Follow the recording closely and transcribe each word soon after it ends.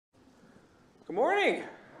Good morning.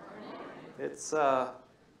 It's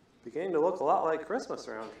beginning to look a lot like Christmas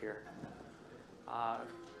around here.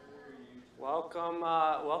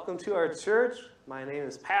 Welcome to our church. My name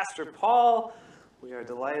is Pastor Paul. We are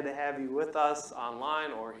delighted to have you with us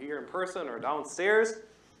online or here in person or downstairs.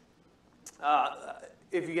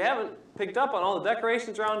 If you haven't picked up on all the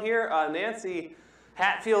decorations around here, Nancy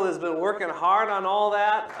Hatfield has been working hard on all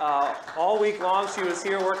that. All week long she was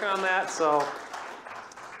here working on that, so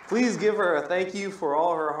please give her a thank you for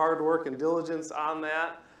all her hard work and diligence on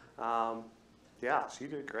that. Yeah, she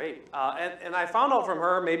did great. And I found out from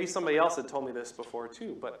her, maybe somebody else had told me this before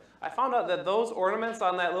too, but I found out that those ornaments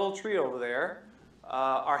on that little tree over there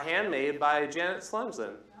are handmade by Janet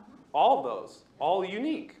Slemson. All of those, all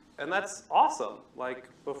unique. And that's awesome. Like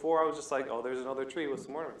before I was just like, oh, there's another tree with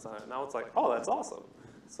some ornaments on it. Now it's like, oh, that's awesome.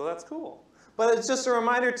 So that's cool. But it's just a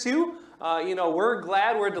reminder too, we're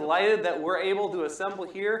glad, we're delighted that we're able to assemble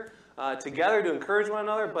here together to encourage one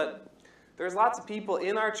another. But there's lots of people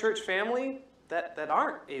in our church family that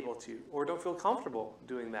aren't able to or don't feel comfortable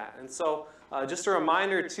doing that. And so just a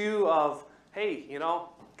reminder too of, hey,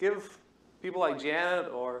 give people like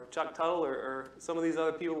Janet or Chuck Tuttle or some of these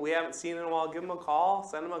other people we haven't seen in a while, give them a call,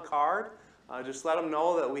 send them a card. Just let them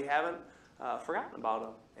know that we haven't forgotten about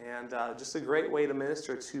them. And just a great way to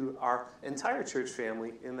minister to our entire church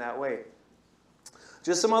family in that way.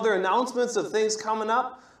 Just some other announcements of things coming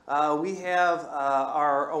up. We have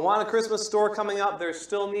our Awana Christmas store coming up. They're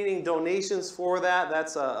still needing donations for that.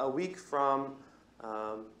 That's a week from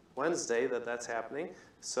Wednesday that's happening.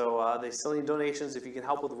 So they still need donations. If you can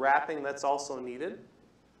help with wrapping, that's also needed.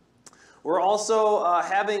 We're also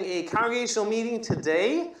having a congregational meeting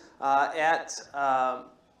today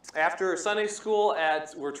after Sunday school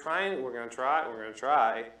we're going to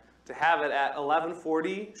try to have it at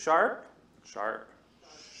 11:40 sharp.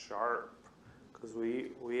 Because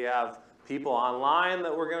we have people online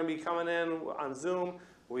that we're going to be coming in on Zoom.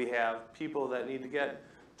 We have people that need to get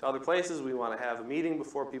to other places. We want to have a meeting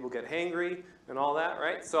before people get hangry and all that,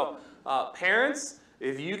 right? So parents,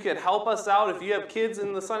 if you could help us out, if you have kids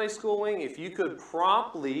in the Sunday school wing, if you could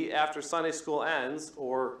promptly, after Sunday school ends,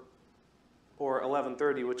 or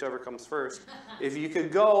 11:30, whichever comes first, if you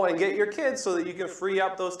could go and get your kids so that you can free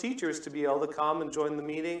up those teachers to be able to come and join the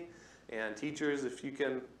meeting. And teachers, if you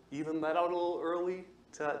can even let out a little early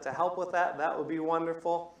to help with that, that would be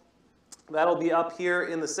wonderful. That'll be up here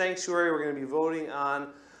in the sanctuary. We're going to be voting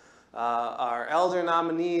on our elder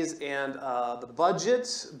nominees and the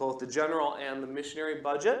budget, both the general and the missionary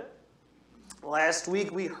budget. Last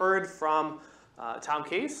week we heard from Tom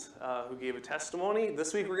Case, who gave a testimony.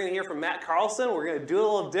 This week we're going to hear from Matt Carlson. We're going to do it a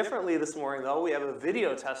little differently this morning, though. We have a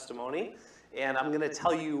video testimony, and I'm going to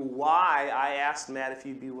tell you why I asked Matt if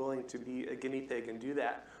he'd be willing to be a guinea pig and do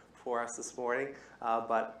that for us this morning.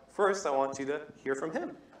 But first, I want you to hear from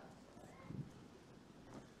him.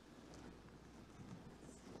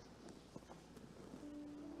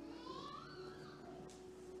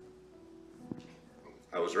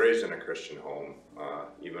 I was raised in a Christian home.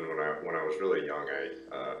 Even when I was really young,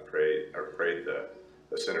 I prayed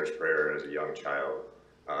the sinner's prayer as a young child.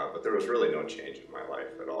 But there was really no change in my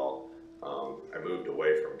life at all. I moved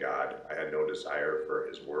away from God. I had no desire for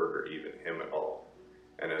His Word or even Him at all.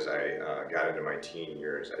 And as I got into my teen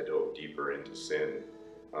years, I dove deeper into sin.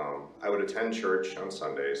 I would attend church on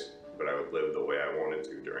Sundays, but I would live the way I wanted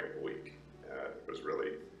to during the week. It was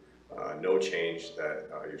really no change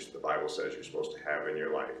that the Bible says you're supposed to have in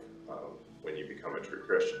your life when you become a true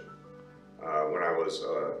Christian. When I was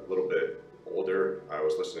a little bit older, I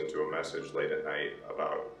was listening to a message late at night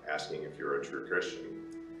about asking if you're a true Christian.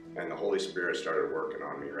 And the Holy Spirit started working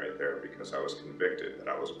on me right there because I was convicted that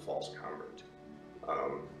I was a false convert.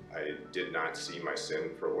 I did not see my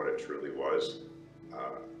sin for what it truly was.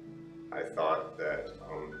 I thought that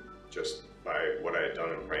just by what I had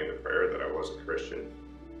done in praying the prayer that I was a Christian.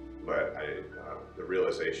 But the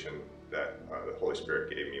realization that the Holy Spirit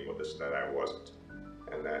gave me was that I wasn't,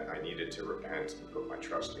 and that I needed to repent and put my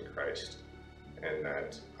trust in Christ, and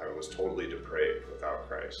that I was totally depraved without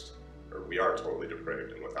Christ, or we are totally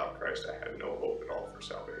depraved, and without Christ I had no hope at all for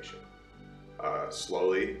salvation.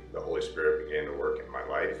 Slowly, the Holy Spirit began to work in my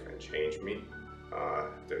life and change me.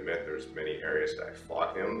 To admit there's many areas that I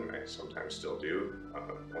fought Him, and I sometimes still do. I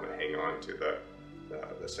want to hang on to the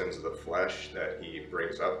sins of the flesh that He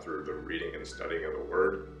brings up through the reading and studying of the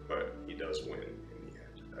Word, but He does win in the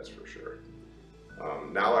end, that's for sure.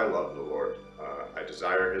 Now I love the Lord. I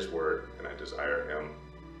desire His Word, and I desire Him.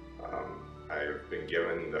 I've been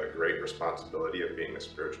given the great responsibility of being a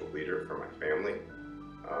spiritual leader for my family.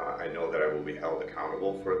 I know that I will be held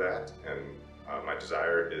accountable for that, and my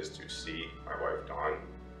desire is to see my wife Dawn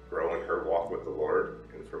grow in her walk with the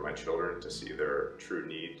for my children to see their true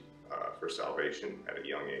need for salvation at a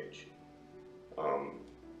young age.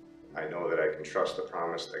 I know that I can trust the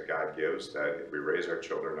promise that God gives, that if we raise our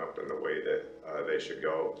children up in the way that they should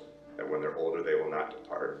go, that when they're older they will not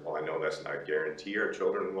depart. While I know that's not a guarantee our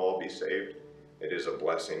children will all be saved, it is a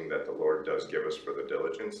blessing that the Lord does give us for the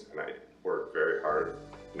diligence, and I work very hard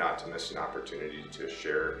not to miss an opportunity to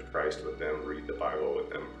share Christ with them, read the Bible with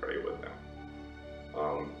them, pray with them.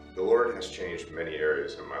 The Lord has changed many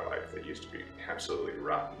areas in my life that used to be absolutely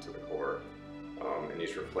rotten to the core, and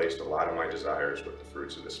He's replaced a lot of my desires with the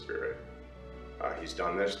fruits of the Spirit. He's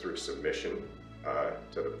done this through submission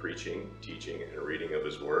to the preaching, teaching, and reading of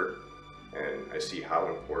His Word, and I see how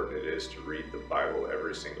important it is to read the Bible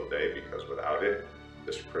every single day, because without it,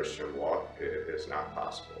 this Christian walk is not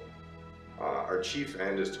possible. Our chief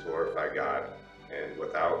end is to glorify God, and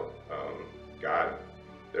without God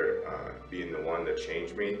being the one that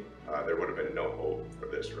changed me, there would have been no hope for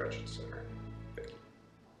this wretched sinner. Thank you.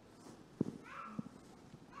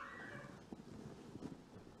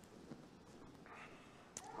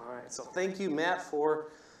 All right, so thank you, Matt, for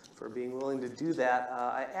being willing to do that.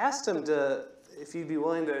 I asked him if he'd be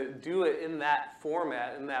willing to do it in that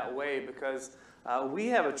format, in that way, because we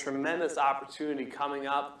have a tremendous opportunity coming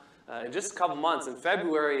up in just a couple months. In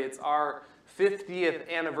February, it's our 50th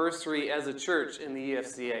anniversary as a church in the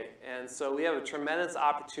EFCA. And so we have a tremendous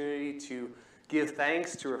opportunity to give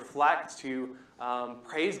thanks, to reflect, to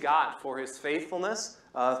praise God for His faithfulness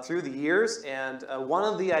through the years. And one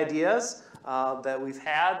of the ideas that we've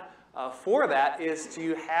had for that is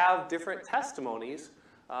to have different testimonies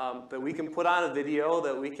that we can put on a video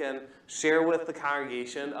that we can share with the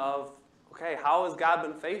congregation of, okay, how has God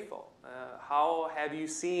been faithful? How have you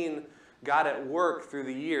seen God at work through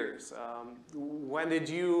the years? When did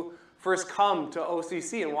you first come to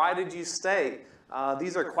OCC, and why did you stay?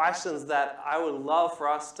 These are questions that I would love for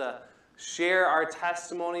us to share our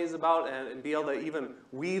testimonies about and be able to even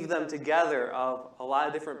weave them together of a lot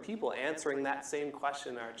of different people answering that same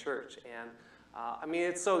question in our church. And I mean,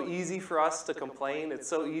 it's so easy for us to complain. It's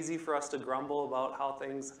so easy for us to grumble about how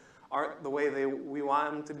things aren't the way we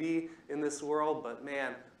want them to be in this world. But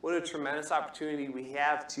man, what a tremendous opportunity we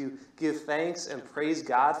have to give thanks and praise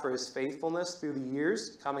God for His faithfulness through the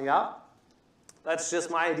years coming up. That's just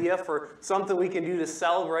my idea for something we can do to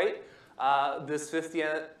celebrate this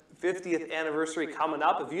 50th anniversary coming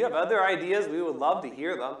up. If you have other ideas, we would love to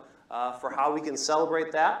hear them for how we can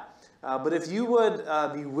celebrate that. But if you would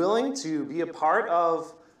be willing to be a part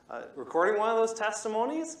of recording one of those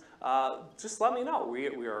testimonies, just let me know. We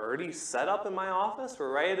are already set up in my office.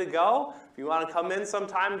 We're ready to go. If you want to come in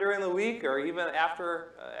sometime during the week or even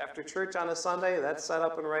after church on a Sunday, that's set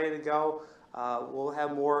up and ready to go. We'll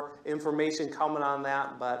have more information coming on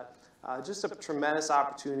that, but just a tremendous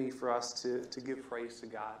opportunity for us to give praise to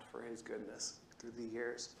God for His goodness through the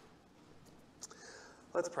years.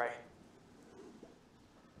 Let's pray.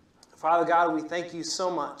 Father God, we thank You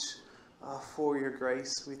so much for Your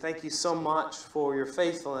grace. We thank You so much for Your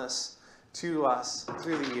faithfulness to us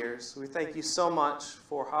through the years. We thank You so much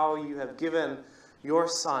for how You have given Your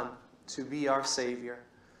Son to be our Savior,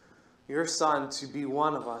 Your Son to be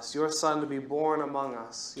one of us, Your Son to be born among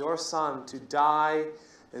us, Your Son to die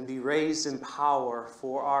and be raised in power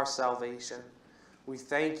for our salvation. We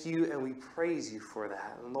thank You and we praise You for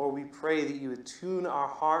that. And Lord, we pray that You would tune our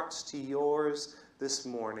hearts to Yours this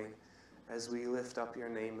morning as we lift up Your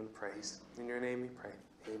name and praise. In Your name we pray.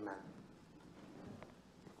 Amen.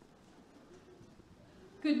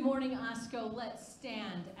 Good morning, Osco. Let's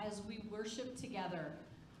stand as we worship together,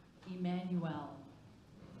 Emmanuel.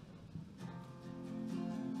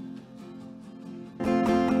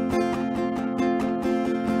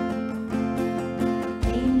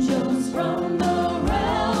 Angels from the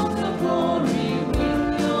realms of glory,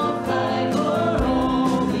 with Your flag o'er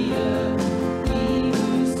all the earth, He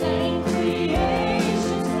who sang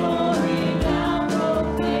creation's story, now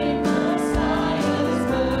proclaim Messiah's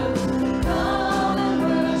birth. Come and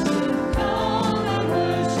worship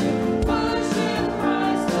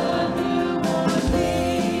Christ, the newborn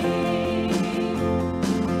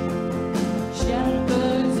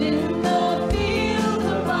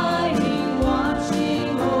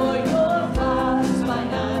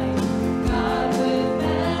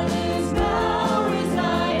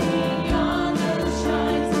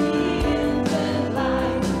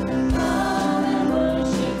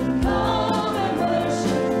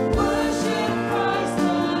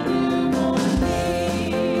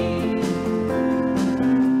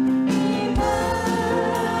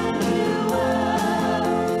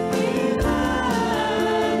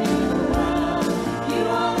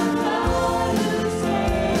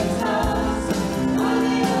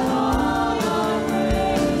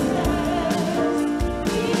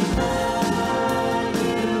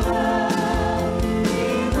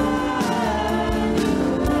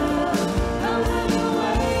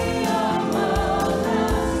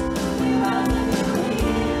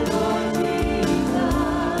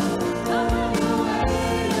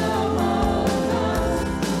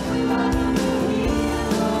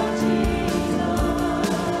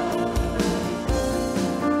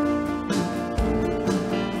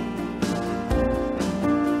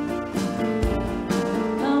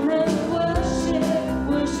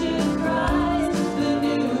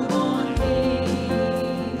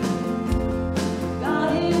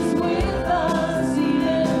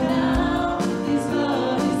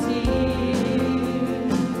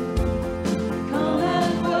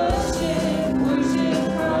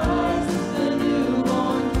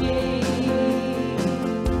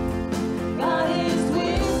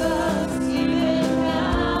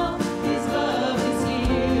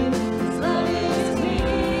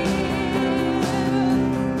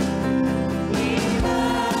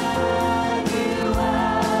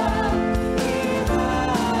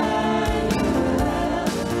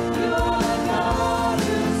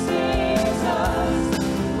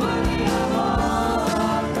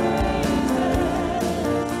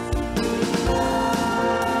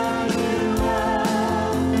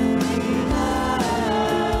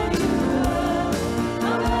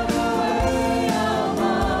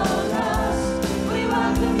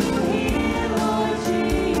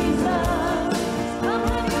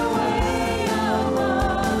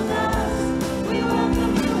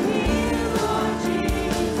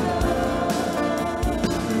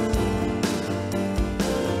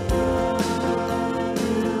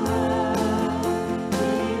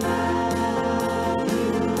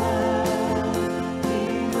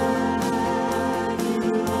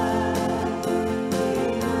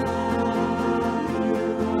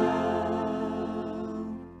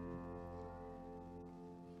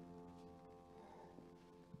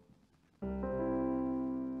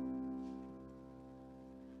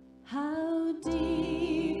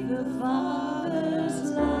The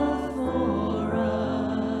Father's love for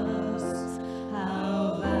us,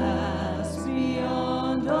 how vast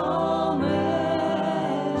beyond all measure,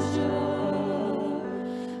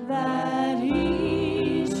 that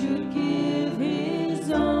He should give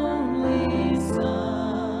His only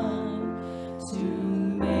Son to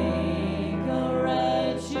make a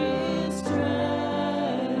righteous treasure.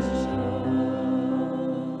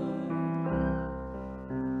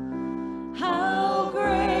 How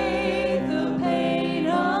great the pain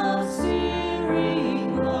of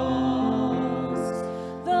searing loss!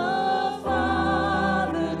 The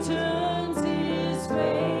Father turns His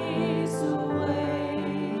face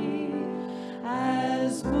away,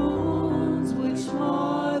 as wounds which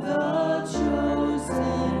mar the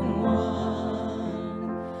chosen one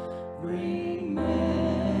bring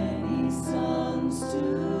many sons to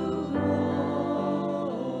glory.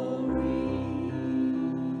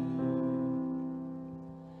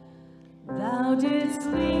 Thou didst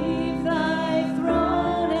leave thy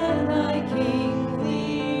throne and thy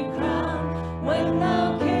kingly crown when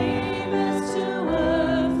thou camest to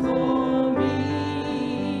earth for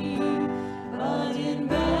me. But in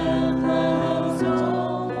Bethlehem's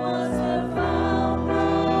home was there found no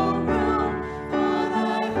room for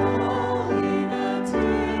thy holy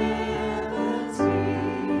nativity.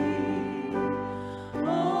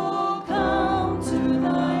 Oh, come to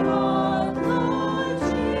thy heart, Lord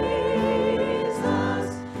Jesus,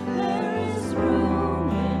 let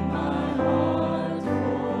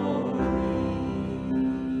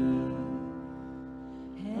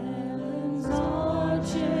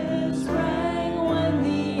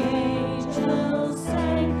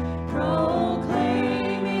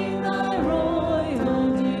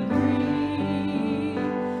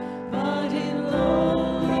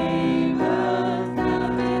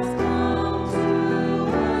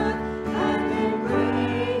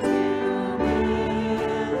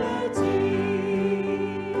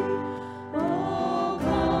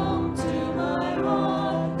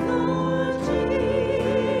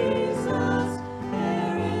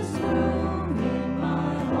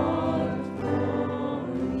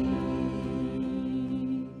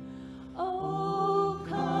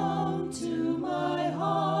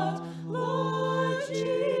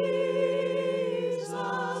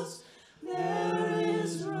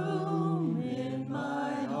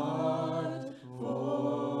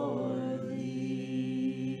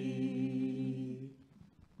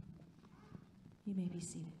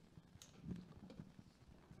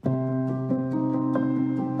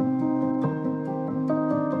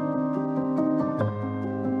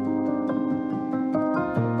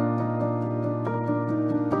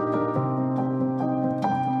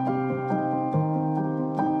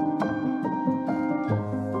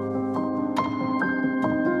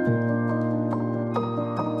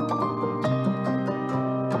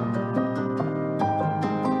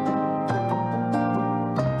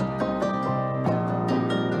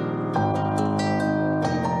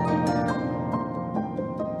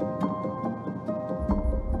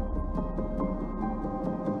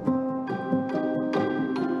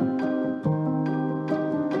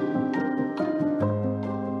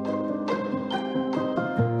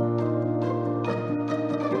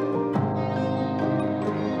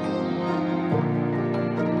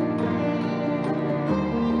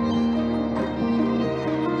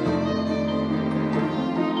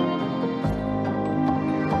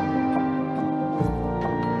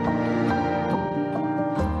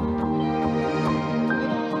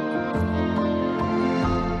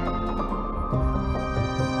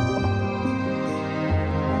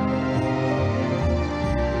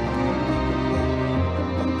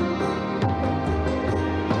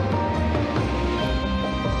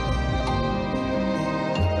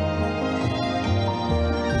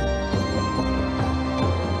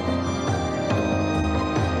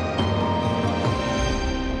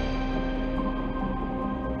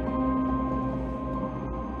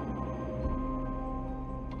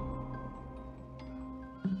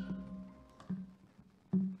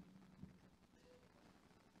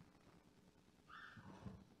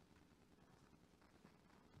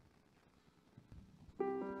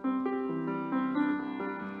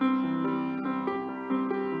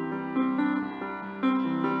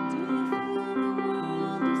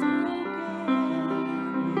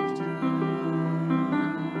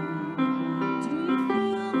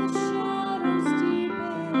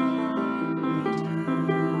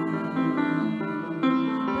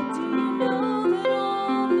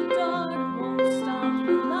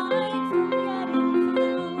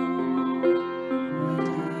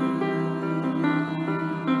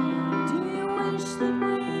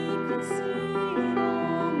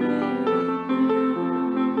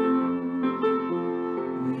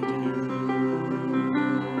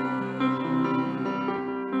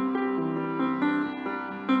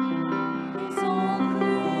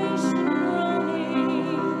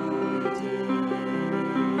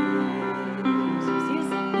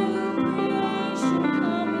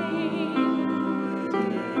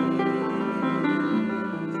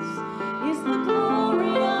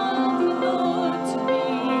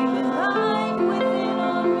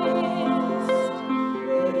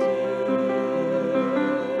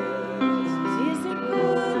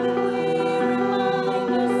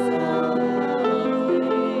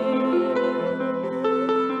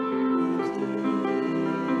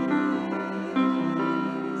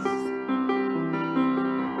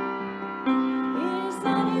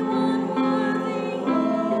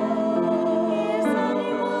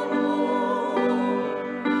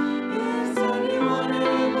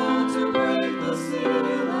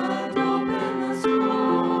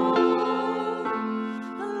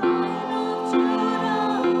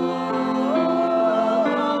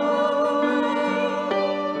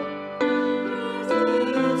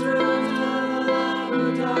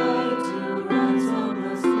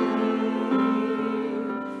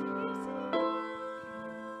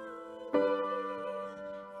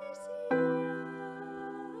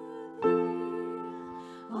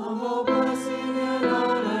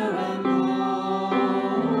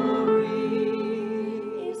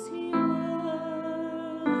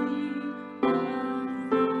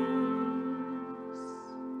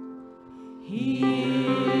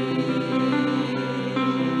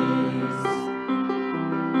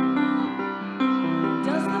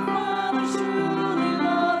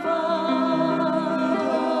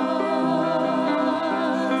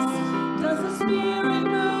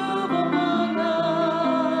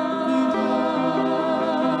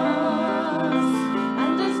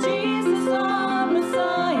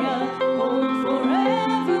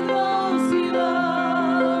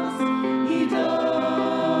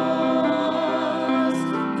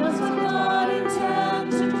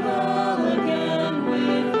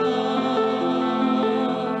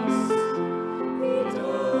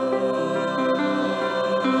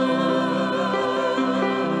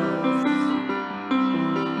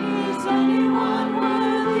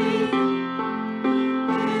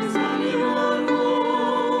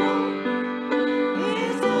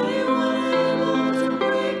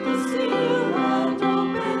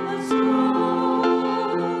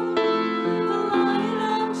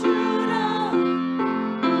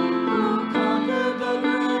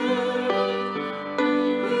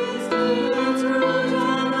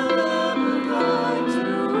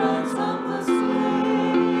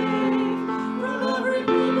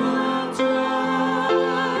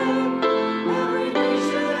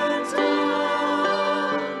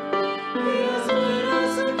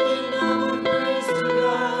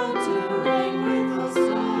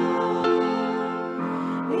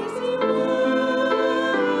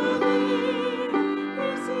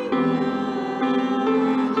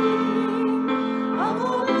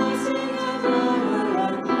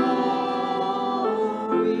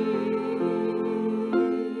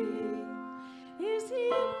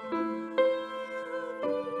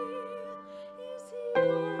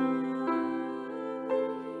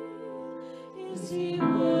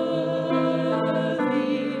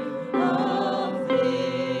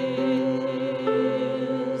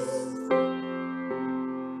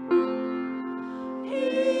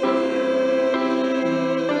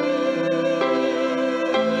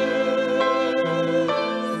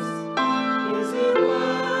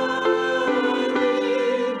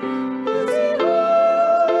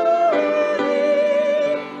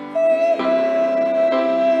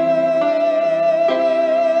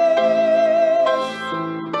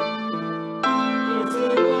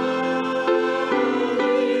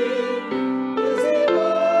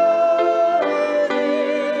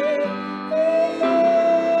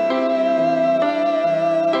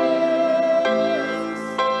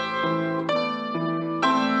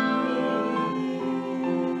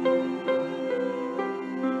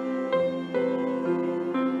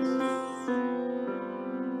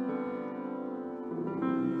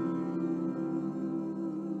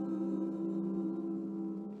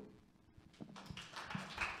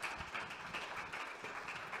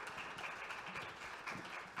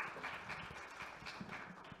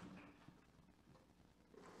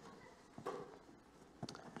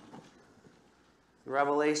In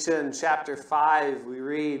Revelation chapter 5, we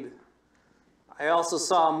read, I also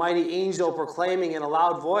saw a mighty angel proclaiming in a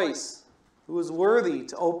loud voice, who is worthy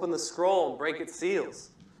to open the scroll and break its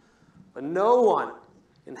seals. But no one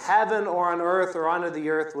in heaven or on earth or under the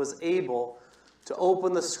earth was able to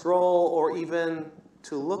open the scroll or even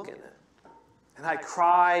to look in it. And I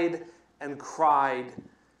cried and cried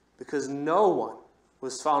because no one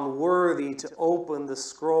was found worthy to open the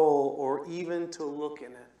scroll or even to look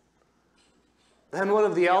in it. Then one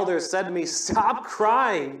of the elders said to me, stop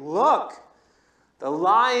crying. Look, the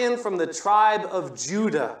Lion from the tribe of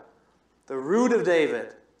Judah, the root of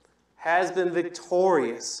David, has been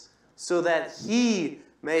victorious so that he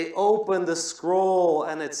may open the scroll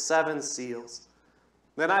and its 7 seals.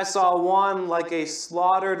 Then I saw one like a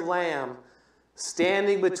slaughtered lamb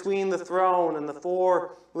standing between the throne and the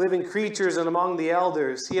 4 living creatures and among the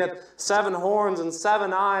elders. He had 7 horns and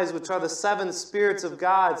 7 eyes, which are the 7 spirits of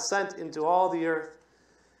God sent into all the earth.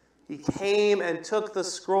 He came and took the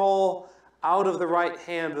scroll out of the right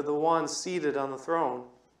hand of the one seated on the throne.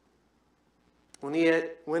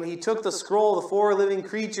 When he took the scroll, the 4 living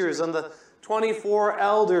creatures and the 24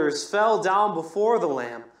 elders fell down before the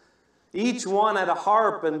Lamb. Each one had a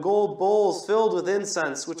harp and gold bowls filled with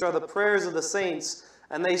incense, which are the prayers of the saints,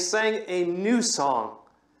 and they sang a new song.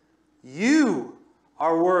 You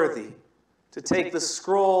are worthy to take the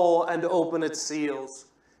scroll and open its seals,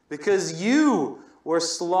 because you were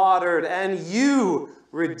slaughtered and you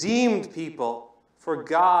redeemed people for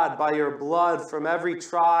God by your blood from every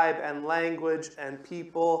tribe and language and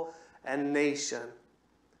people and nation.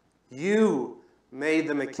 You made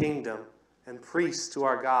them a kingdom and priests to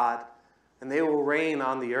our God, and they will reign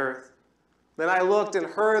on the earth. Then I looked and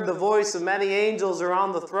heard the voice of many angels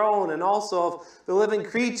around the throne, and also of the living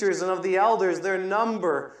creatures and of the elders. Their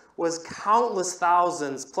number was countless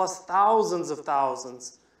thousands, plus thousands of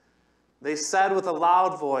thousands. They said with a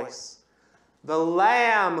loud voice, the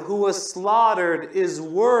Lamb who was slaughtered is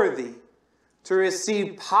worthy to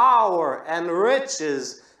receive power and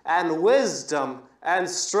riches and wisdom and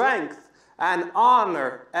strength and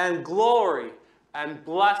honor and glory and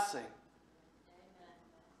blessing.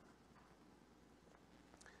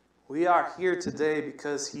 We are here today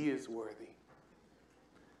because he is worthy.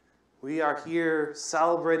 We are here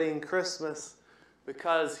celebrating Christmas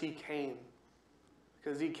because he came.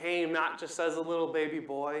 Because he came not just as a little baby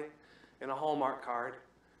boy in a Hallmark card,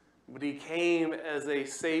 but he came as a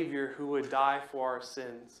Savior who would die for our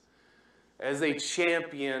sins, as a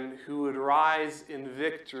champion who would rise in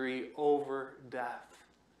victory over death.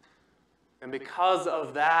 And because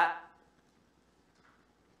of that,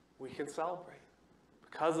 we can celebrate.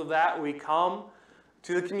 Because of that, we come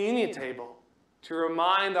to the communion table to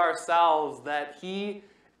remind ourselves that he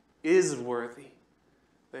is worthy,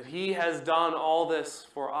 that he has done all this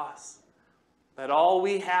for us, that all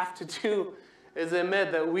we have to do is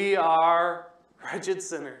admit that we are wretched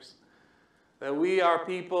sinners, that we are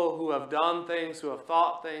people who have done things, who have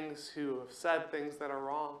thought things, who have said things that are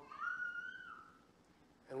wrong.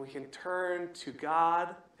 And we can turn to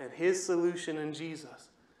God and his solution in Jesus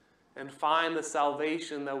and find the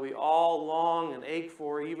salvation that we all long and ache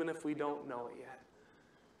for, even if we don't know it yet.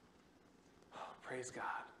 Oh, praise God.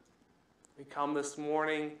 We come this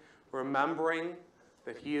morning remembering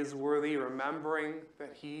that he is worthy, remembering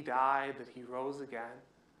that he died, that he rose again.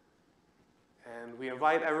 And we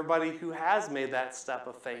invite everybody who has made that step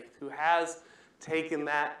of faith, who has taken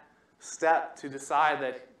that step to decide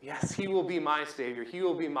that, yes, he will be my Savior, he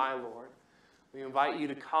will be my Lord. We invite you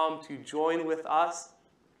to come to join with us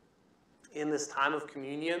in this time of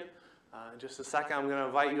communion. In just a second, I'm going to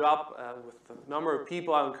invite you up with the number of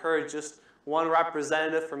people. I encourage just one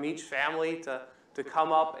representative from each family to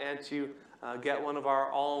come up and to get one of our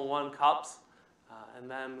all-in-one cups. And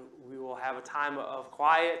then we will have a time of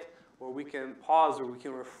quiet where we can pause, where we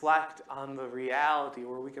can reflect on the reality,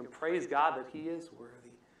 where we can praise God that he is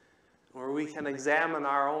worthy, where we can examine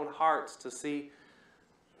our own hearts to see,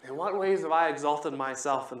 in what ways have I exalted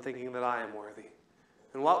myself in thinking that I am worthy?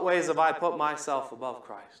 In what ways have I put myself above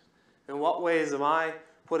Christ? In what ways am I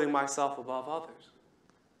putting myself above others?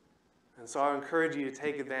 And so I encourage you to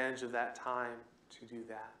take advantage of that time to do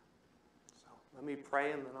that. So let me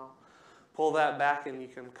pray, and then I'll pull that back and you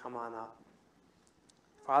can come on up.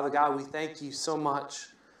 Father God, we thank you so much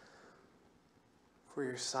for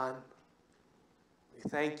your Son. We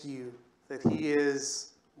thank you that he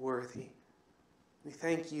is worthy. We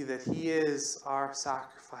thank you that he is our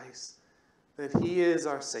sacrifice, that he is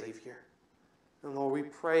our Savior. And Lord, we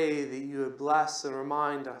pray that you would bless and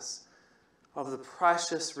remind us of the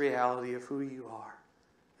precious reality of who you are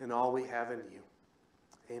and all we have in you.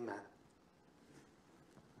 Amen.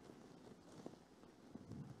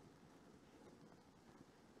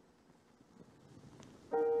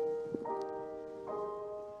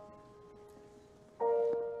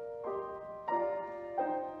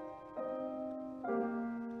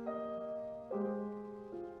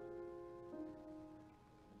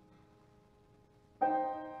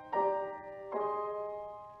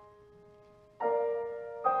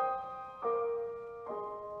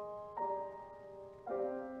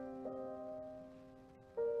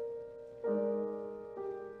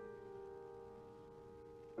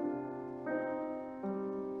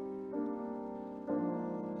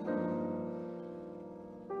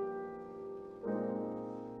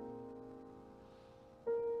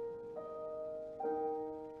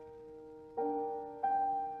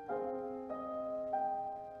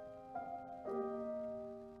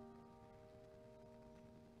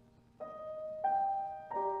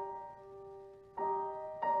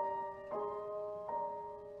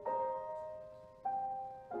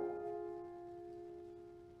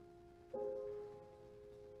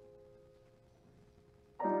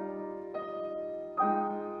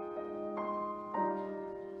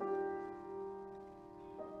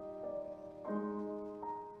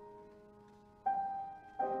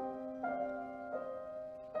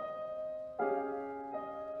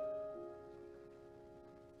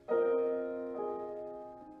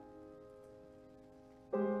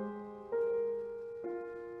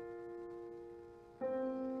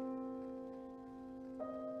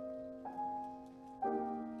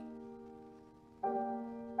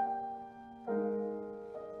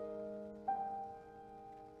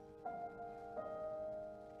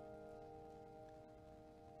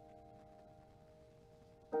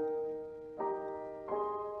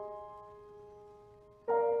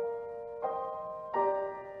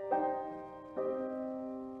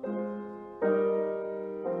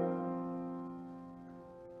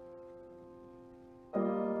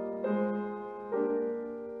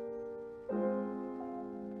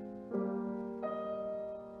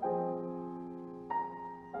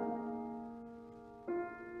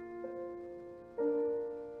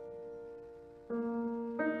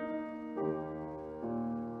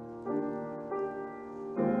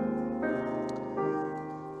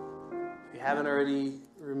 haven't already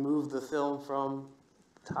removed the film from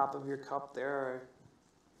the top of your cup there,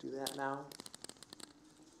 do that now.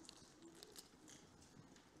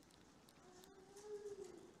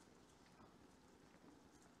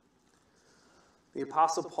 The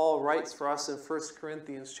Apostle Paul writes for us in 1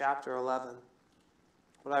 Corinthians chapter 11,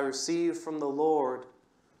 "What I received from the Lord,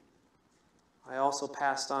 I also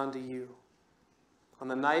passed on to you. On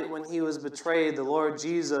the night when he was betrayed, the Lord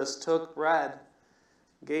Jesus took bread,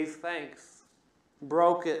 gave thanks,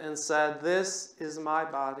 broke it, and said, 'This is my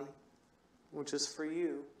body, which is for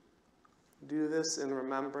you. Do this in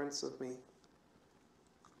remembrance of me.'"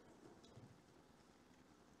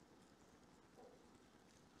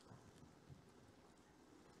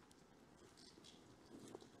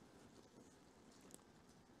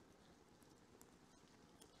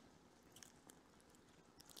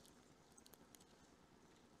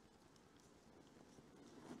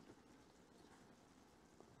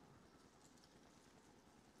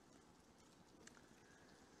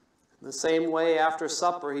 In the same way, after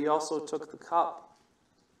supper, he also took the cup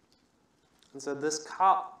and said, "This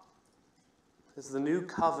cup is the new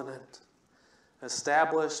covenant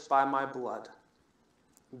established by my blood.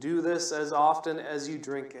 Do this as often as you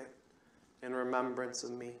drink it in remembrance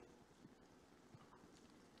of me."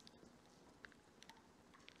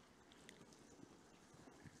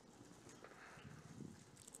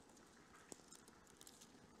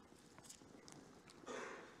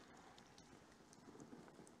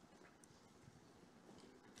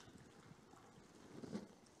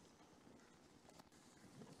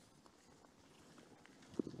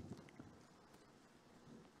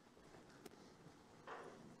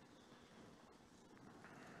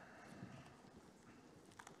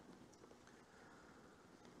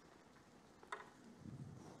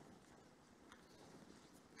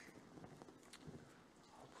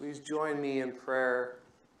 Please join me in prayer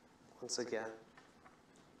once again.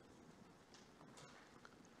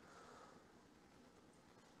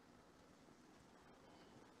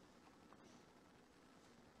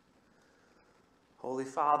 Holy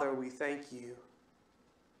Father, we thank you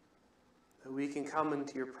that we can come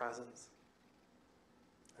into your presence.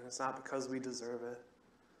 And it's not because we deserve it.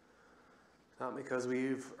 It's not because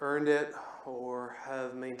we've earned it or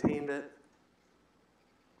have maintained it.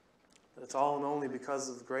 It's all and only because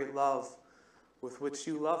of the great love with which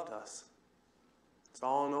you loved us. It's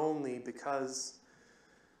all and only because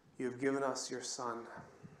you have given us your Son.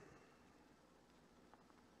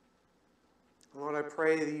 Lord, I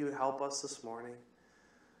pray that you would help us this morning.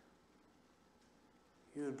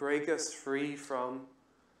 You would break us free from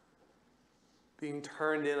being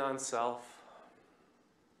turned in on self.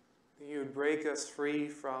 You would break us free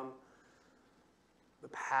from the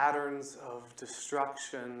patterns of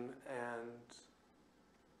destruction and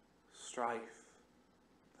strife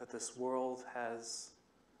that this world has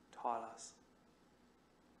taught us.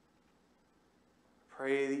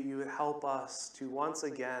 Pray that you would help us to once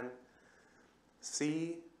again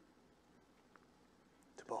see,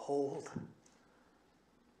 to behold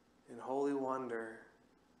in holy wonder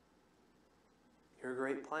your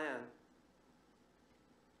great plan.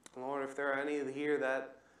 Lord, if there are any here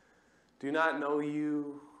that do not know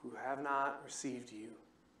you, who have not received you,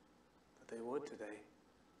 that they would today.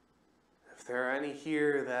 If there are any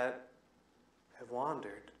here that have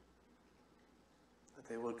wandered, that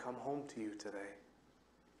they would come home to you today.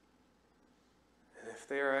 And if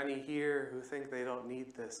there are any here who think they don't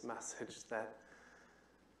need this message, that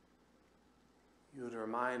you would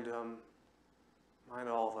remind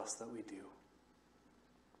all of us that we do.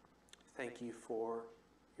 Thank you for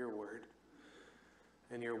your word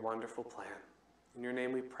and your wonderful plan. In your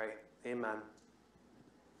name we pray. Amen.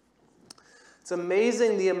 It's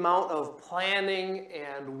amazing the amount of planning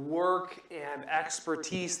and work and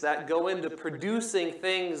expertise that go into producing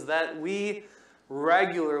things that we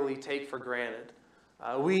regularly take for granted.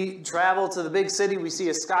 We travel to the big city, we see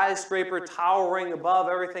a skyscraper towering above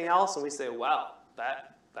everything else, and we say, wow,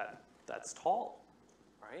 that's tall,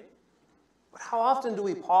 right? But how often do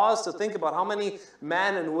we pause to think about how many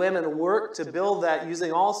men and women work to build that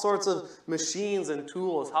using all sorts of machines and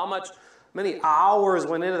tools? How many hours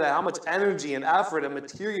went into that? How much energy and effort and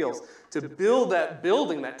materials to build that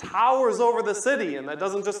building that towers over the city and that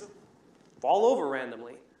doesn't just fall over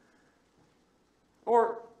randomly?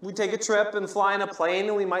 Or we take a trip and fly in a plane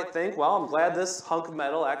and we might think, well, I'm glad this hunk of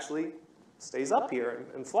metal actually stays up here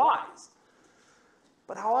and flies.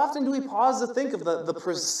 But how often do we pause to think of the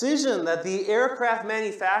precision that the aircraft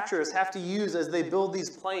manufacturers have to use as they build these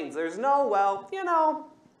planes? There's no, well,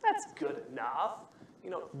 that's good enough.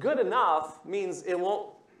 Good enough means it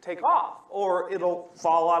won't take off or it'll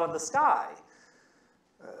fall out of the sky.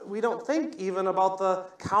 We don't think even about the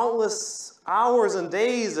countless hours and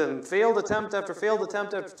days and failed attempt after failed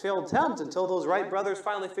attempt after failed attempt until those Wright brothers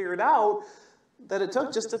finally figured out that it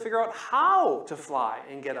took just to figure out how to fly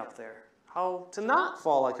and get up there, how to not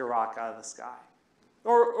fall like a rock out of the sky.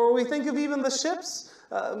 Or we think of even the ships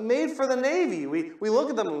made for the Navy. We look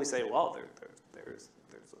at them and we say, well, there's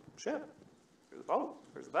a ship, there's a boat,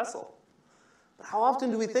 there's a vessel. But how often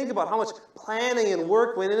do we think about how much planning and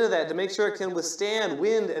work went into that to make sure it can withstand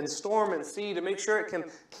wind and storm and sea, to make sure it can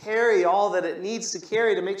carry all that it needs to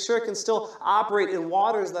carry, to make sure it can still operate in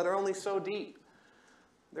waters that are only so deep?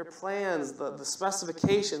 Their plans, the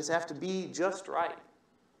specifications have to be just right.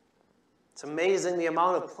 It's amazing the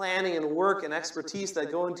amount of planning and work and expertise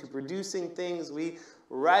that go into producing things we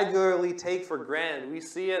regularly take for granted. We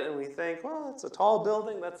see it and we think, well, it's a tall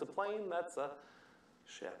building, that's a plane, that's a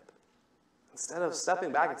ship. Instead of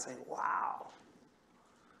stepping back and saying, wow.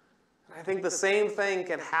 And I think the same thing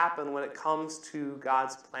can happen when it comes to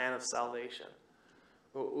God's plan of salvation.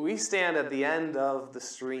 We stand at the end of the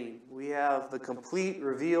stream. We have the complete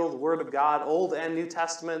revealed Word of God, Old and New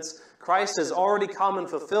Testaments. Christ has already come and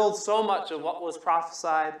fulfilled so much of what was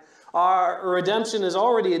prophesied. Our redemption is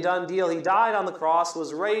already a done deal. He died on the cross,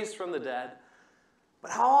 was raised from the dead.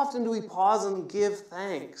 But how often do we pause and give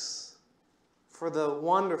thanks for the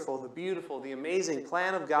wonderful, the beautiful, the amazing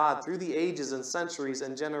plan of God through the ages and centuries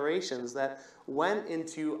and generations that went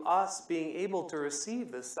into us being able to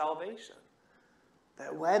receive this salvation?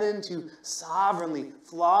 That went into sovereignly,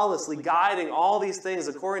 flawlessly guiding all these things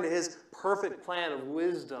according to His perfect plan of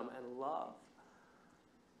wisdom and love.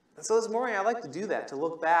 And so this morning I'd like to do that, to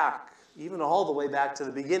look back, even all the way back to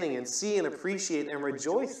the beginning, and see and appreciate and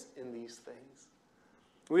rejoice in these things.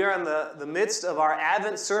 We are in the midst of our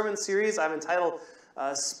Advent sermon series I've entitled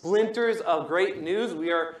Splinters of Great News. We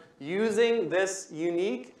are using this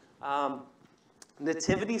unique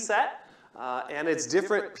nativity set and its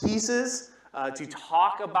different pieces to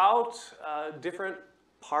talk about different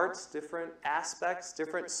parts, different aspects,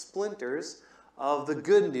 different splinters of the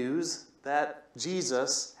good news that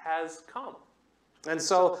Jesus has come. And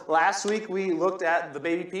so last week we looked at the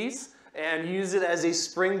baby piece and used it as a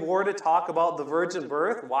springboard to talk about the virgin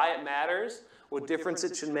birth, why it matters, what difference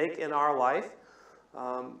it should make in our life.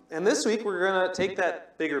 And this week we're going to take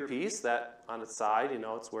that bigger piece, that on its side,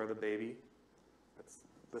 it's where the baby, it's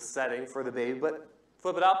the setting for the baby, but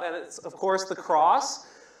flip it up, and it's, of course, the cross.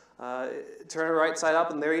 Turn it right side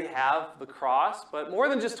up, and there you have the cross. But more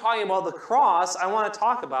than just talking about the cross, I want to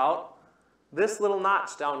talk about this little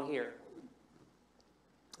notch down here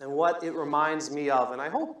and what it reminds me of, and I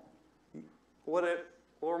hope what it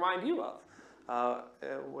will remind you of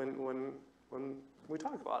when we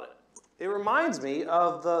talk about it. It reminds me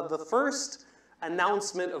of the first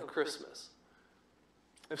announcement of Christmas.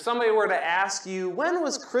 If somebody were to ask you, when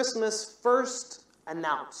was Christmas first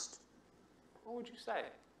announced, what would you say?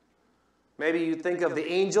 Maybe you'd think of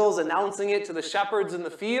the angels announcing it to the shepherds in the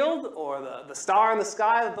field, or the star in the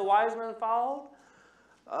sky that the wise men followed.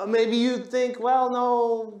 Maybe you'd think, well,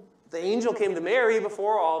 no, the angel came to Mary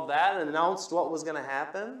before all of that and announced what was going to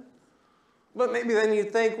happen. But maybe then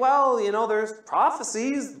you'd think, well, there's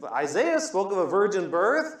prophecies. Isaiah spoke of a virgin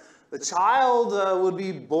birth. The child would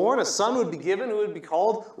be born, a son would be given, who would be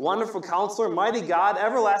called Wonderful Counselor, Mighty God,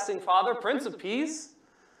 Everlasting Father, Prince of Peace.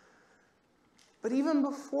 But even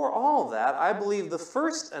before all that, I believe the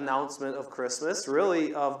first announcement of Christmas,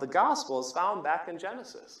 really of the gospel, is found back in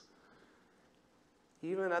Genesis.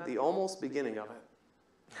 Even at the almost beginning of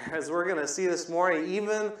it. As we're going to see this morning,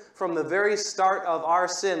 even from the very start of our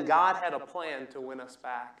sin, God had a plan to win us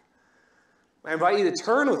back. I invite you to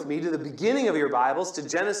turn with me to the beginning of your Bibles, to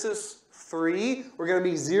Genesis 3. We're going to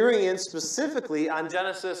be zeroing in specifically on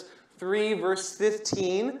Genesis 3, verse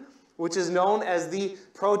 15, which is known as the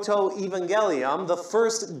Proto-Evangelium, the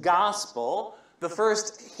first gospel, the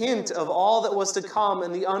first hint of all that was to come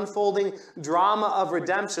in the unfolding drama of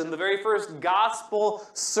redemption, the very first gospel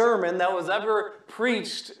sermon that was ever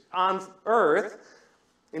preached on earth.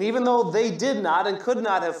 And even though they did not and could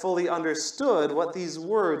not have fully understood what these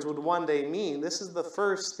words would one day mean, this is the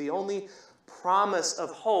first, the only promise of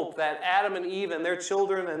hope that Adam and Eve and their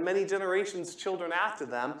children and many generations' children after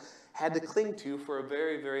them had to cling to for a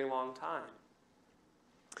very, very long time.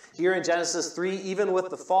 Here in Genesis 3, even with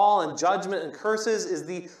the fall and judgment and curses, is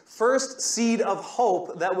the first seed of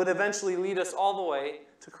hope that would eventually lead us all the way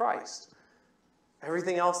to Christ.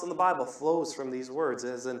 Everything else in the Bible flows from these words.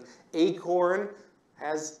 As an acorn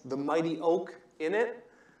has the mighty oak in it,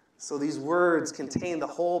 so these words contain the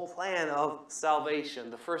whole plan of salvation,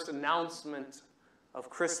 the first announcement of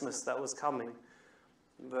Christmas that was coming.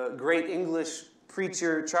 The great English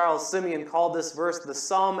preacher Charles Simeon called this verse the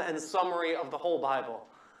sum and summary of the whole Bible.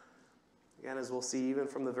 Again, as we'll see, even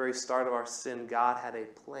from the very start of our sin, God had a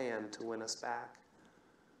plan to win us back.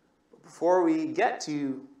 But before we get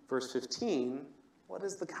to verse 15, what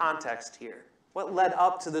is the context here? What led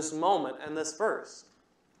up to this moment and this verse?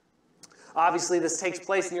 Obviously, this takes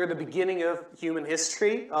place near the beginning of human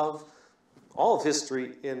history, of all of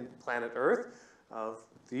history in planet Earth, of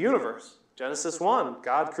the universe. Genesis 1,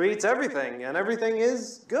 God creates everything, and everything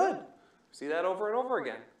is good. See that over and over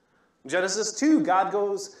again. Genesis 2, God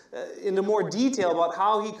goes into more detail about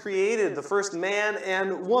how he created the first man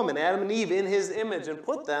and woman, Adam and Eve, in his image and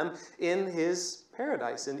put them in his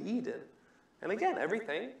paradise in Eden. And again,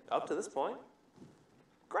 everything up to this point,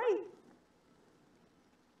 great.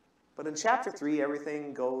 But in chapter 3,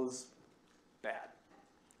 everything goes bad.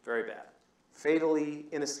 Very bad. Fatally,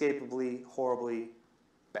 inescapably, horribly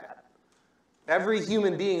bad. Every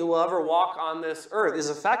human being who will ever walk on this earth is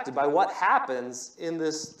affected by what happens in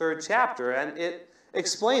this third chapter. And it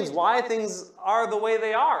explains why things are the way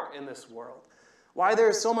they are in this world. Why there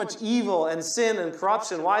is so much evil and sin and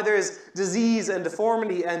corruption. Why there is disease and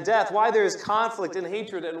deformity and death. Why there is conflict and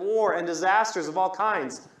hatred and war and disasters of all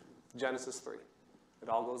kinds. Genesis 3. It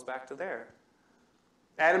all goes back to there.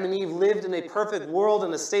 Adam and Eve lived in a perfect world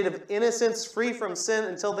in a state of innocence, free from sin,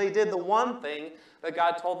 until they did the one thing that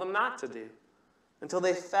God told them not to do. Until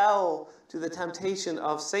they fell to the temptation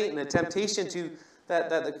of Satan, a temptation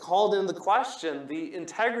that called into question the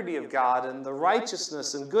integrity of God and the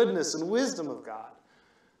righteousness and goodness and wisdom of God.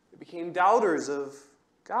 They became doubters of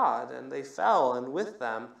God, and they fell, and with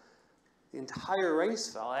them, the entire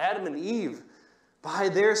race fell. Adam and Eve, by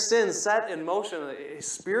their sin, set in motion a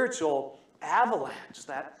spiritual avalanche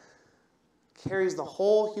that carries the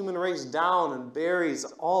whole human race down and buries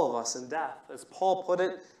all of us in death. As Paul put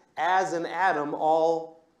it, as in Adam,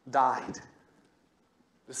 all died.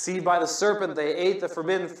 Deceived by the serpent, they ate the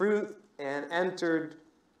forbidden fruit and entered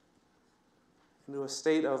into a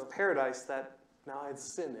state of paradise that now had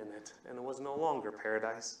sin in it, and it was no longer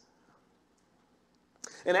paradise.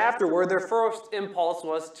 And afterward, their first impulse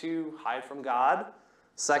was to hide from God.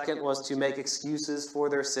 Second was to make excuses for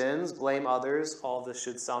their sins, blame others. All of this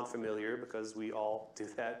should sound familiar because we all do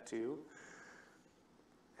that too.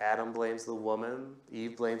 Adam blames the woman.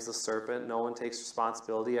 Eve blames the serpent. No one takes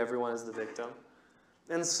responsibility. Everyone is the victim.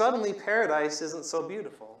 And suddenly paradise isn't so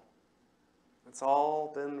beautiful. It's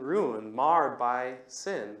all been ruined, marred by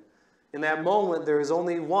sin. In that moment, there is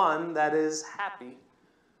only one that is happy.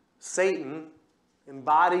 Satan,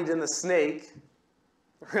 embodied in the snake,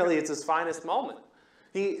 really it's his finest moment.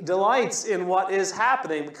 He delights in what is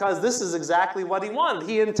happening because this is exactly what he wanted.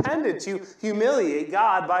 He intended to humiliate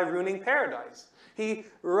God by ruining paradise. He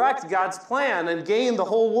wrecked God's plan and gained the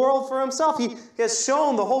whole world for himself. He has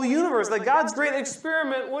shown the whole universe that God's great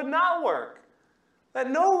experiment would not work.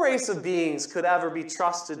 That no race of beings could ever be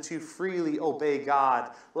trusted to freely obey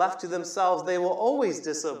God. Left to themselves, they will always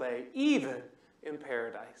disobey, even in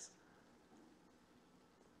paradise.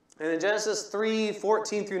 And in Genesis 3,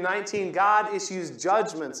 14 through 19, God issues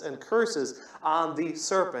judgments and curses on the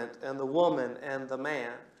serpent and the woman and the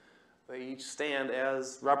man. They each stand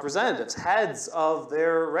as representatives, heads of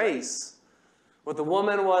their race. What the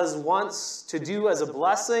woman was once to do as a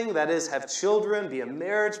blessing, that is, have children, be a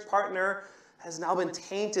marriage partner, has now been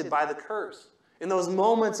tainted by the curse. In those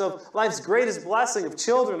moments of life's greatest blessing of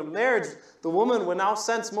children, of marriage, the woman would now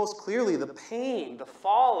sense most clearly the pain, the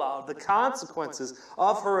fallout, the consequences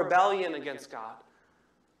of her rebellion against God.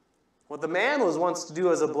 What the man was once to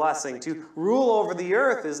do as a blessing, to rule over the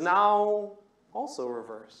earth, is now also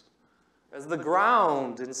reversed. As the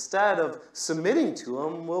ground, instead of submitting to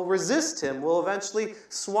him, will resist him, will eventually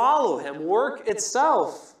swallow him, work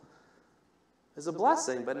itself as a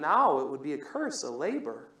blessing. But now it would be a curse, a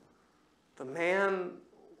labor. The man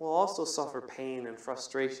will also suffer pain and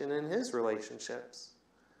frustration in his relationships.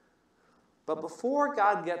 But before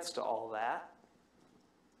God gets to all that,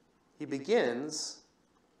 he begins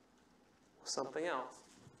with something else.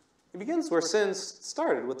 He begins where sin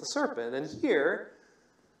started, with the serpent. And here,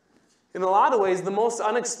 in a lot of ways, the most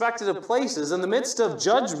unexpected of places, in the midst of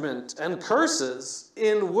judgment and curses,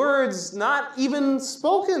 in words not even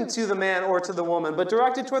spoken to the man or to the woman, but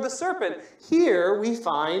directed toward the serpent, here we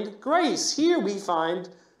find grace. Here we find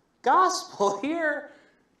gospel. Here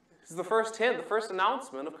is the first hint, the first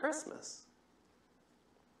announcement of Christmas.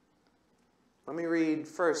 Let me read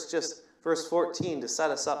first just verse 14 to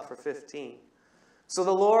set us up for 15. So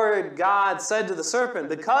the Lord God said to the serpent,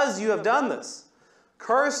 "Because you have done this,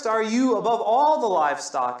 cursed are you above all the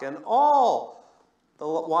livestock and all the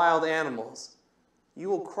wild animals. You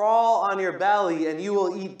will crawl on your belly, and you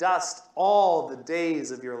will eat dust all the days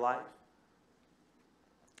of your life.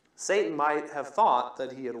 Satan might have thought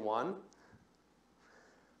that he had won.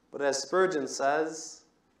 But as Spurgeon says,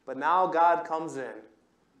 but now God comes in,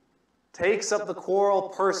 takes up the quarrel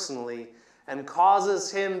personally, and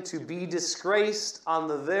causes him to be disgraced on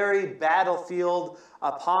the very battlefield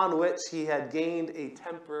upon which he had gained a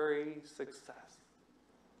temporary success.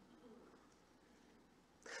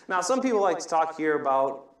 Now, some people like to talk here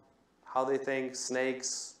about how they think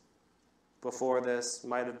snakes before this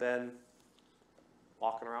might have been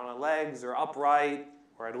walking around on legs or upright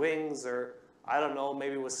or had wings, or I don't know,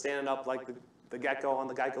 maybe was standing up like the gecko on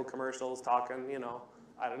the Geico commercials talking,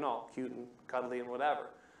 I don't know, cute and cuddly and whatever.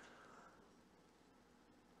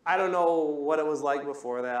 I don't know what it was like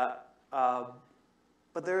before that,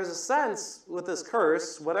 but there is a sense with this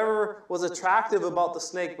curse, whatever was attractive about the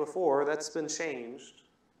snake before, that's been changed.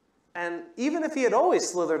 And even if he had always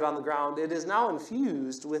slithered on the ground, it is now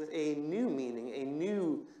infused with a new meaning, a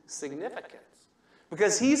new significance.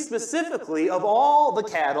 Because he specifically, of all the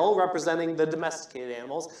cattle, representing the domesticated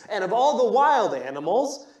animals, and of all the wild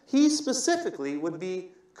animals, he specifically would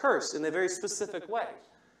be cursed in a very specific way.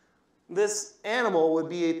 This animal would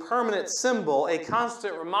be a permanent symbol, a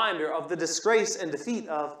constant reminder of the disgrace and defeat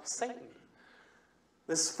of Satan.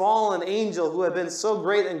 This fallen angel who had been so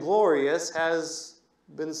great and glorious has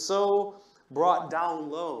been so brought down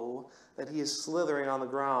low that he is slithering on the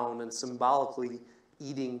ground and symbolically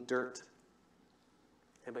eating dirt.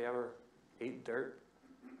 Anybody ever ate dirt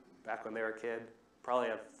back when they were a kid? Probably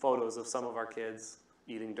have photos of some of our kids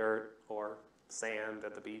eating dirt or sand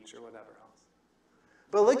at the beach or whatever else.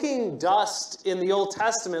 But licking dust in the Old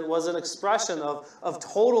Testament was an expression of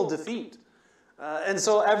total defeat. And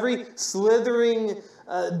so every slithering,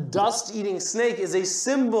 dust-eating snake is a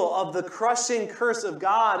symbol of the crushing curse of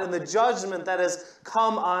God and the judgment that has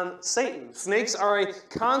come on Satan. Snakes are a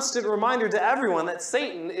constant reminder to everyone that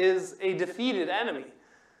Satan is a defeated enemy.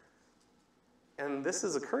 And this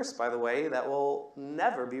is a curse, by the way, that will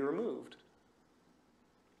never be removed.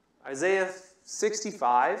 Isaiah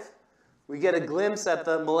 65, we get a glimpse at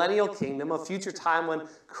the millennial kingdom, a future time when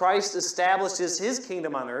Christ establishes his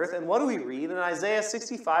kingdom on earth. And what do we read in Isaiah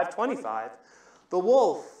 65:25? The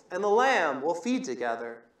wolf and the lamb will feed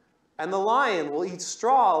together, and the lion will eat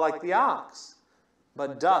straw like the ox,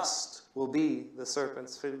 but dust will be the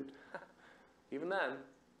serpent's food. Even then,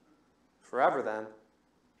 forever then,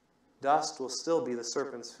 dust will still be the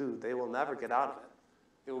serpent's food. They will never get out of it.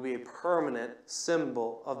 It will be a permanent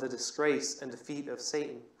symbol of the disgrace and defeat of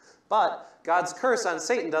Satan. But God's curse on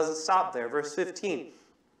Satan doesn't stop there. Verse 15.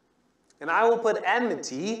 And I will put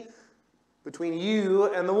enmity between you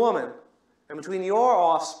and the woman, and between your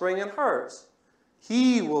offspring and hers.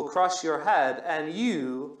 He will crush your head, and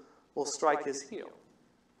you will strike his heel.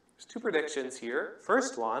 There's two predictions here.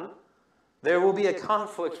 First one, there will be a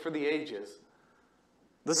conflict for the ages.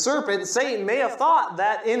 The serpent, Satan, may have thought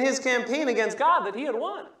that in his campaign against God that he had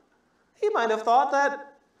won. He might have thought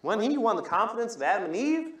that when he won the confidence of Adam and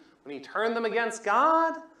Eve, when he turned them against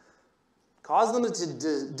God, caused them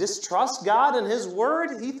to distrust God and his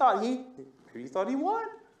word, he thought he won.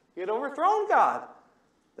 He had overthrown God.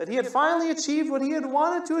 That he had finally achieved what he had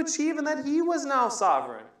wanted to achieve and that he was now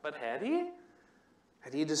sovereign. But had he?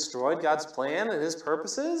 Had he destroyed God's plan and his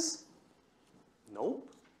purposes? Nope.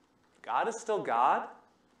 God is still God,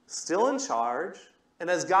 still in charge.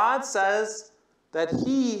 And as God says that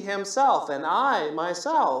he himself and I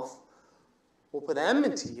myself will put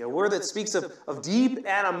enmity, a word that speaks of deep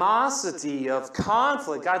animosity, of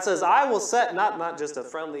conflict. God says, I will set not just a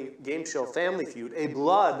friendly game show family feud, a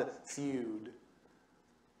blood feud,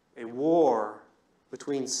 a war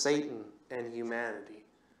between Satan and humanity.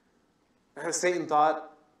 And Satan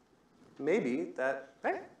thought maybe that,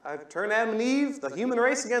 hey, I've turned Adam and Eve, the human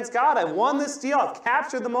race, against God. I've won this deal. I've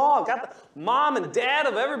captured them all. I've got the mom and dad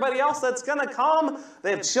of everybody else that's going to come. They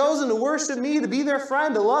have chosen to worship me, to be their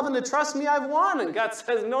friend, to love and to trust me. I've won. And God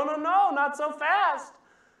says, no, not so fast.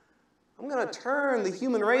 I'm going to turn the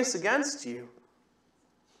human race against you.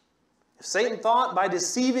 If Satan thought by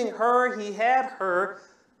deceiving her he had her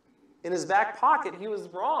in his back pocket, he was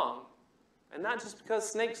wrong. And not just because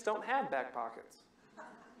snakes don't have back pockets.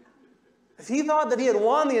 If he thought that he had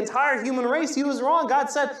won the entire human race, he was wrong. God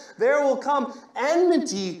said, there will come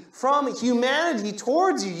enmity from humanity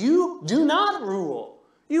towards you. You do not rule.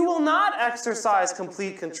 You will not exercise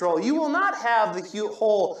complete control. You will not have the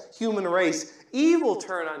whole human race. Eve will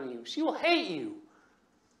turn on you. She will hate you.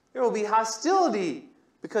 There will be hostility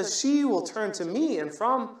because she will turn to me, and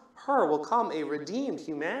from her will come a redeemed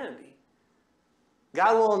humanity.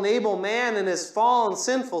 God will enable man in his fallen,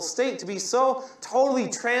 sinful state to be so totally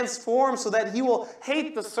transformed so that he will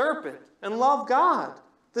hate the serpent and love God.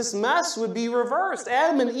 This mess would be reversed.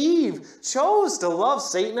 Adam and Eve chose to love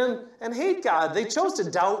Satan and hate God. They chose to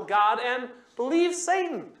doubt God and believe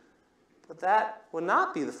Satan. But that would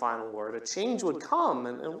not be the final word. A change would come,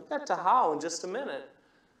 and we'll get to how in just a minute.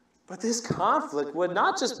 But this conflict would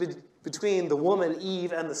not just be between the woman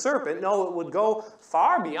Eve and the serpent. No, it would go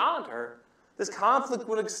far beyond her. This conflict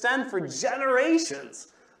would extend for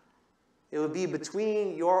generations. It would be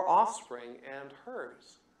between your offspring and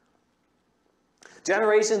hers.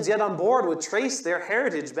 Generations yet unborn would trace their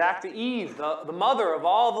heritage back to Eve, the mother of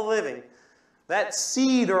all the living. That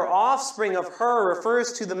seed or offspring of her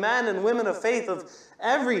refers to the men and women of faith of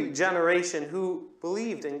every generation who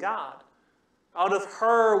believed in God. Out of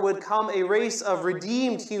her would come a race of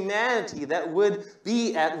redeemed humanity that would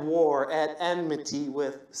be at war, at enmity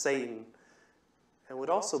with Satan, and would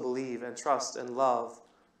also believe and trust and love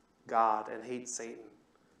God and hate Satan.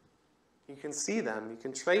 You can see them. You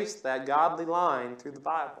can trace that godly line through the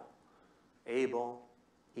Bible. Abel,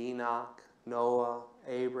 Enoch, Noah,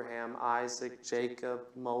 Abraham, Isaac, Jacob,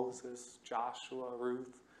 Moses, Joshua,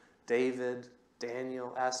 Ruth, David,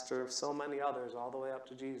 Daniel, Esther, so many others, all the way up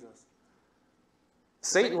to Jesus.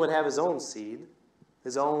 Satan would have his own seed,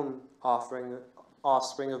 his own offspring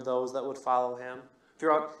of those that would follow him.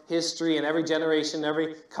 Throughout history, in every generation,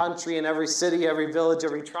 every country, in every city, every village,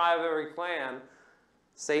 every tribe, every clan,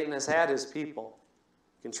 Satan has had his people.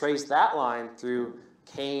 You can trace that line through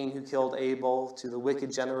Cain, who killed Abel, to the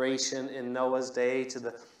wicked generation in Noah's day, to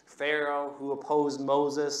the Pharaoh who opposed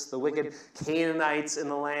Moses, the wicked Canaanites in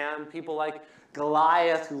the land, people like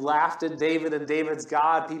Goliath who laughed at David and David's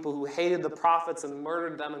God, people who hated the prophets and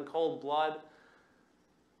murdered them in cold blood.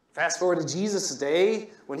 Fast forward to Jesus' day,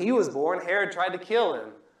 when he was born, Herod tried to kill him.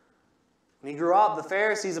 When he grew up, the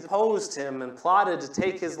Pharisees opposed him and plotted to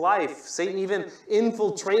take his life. Satan even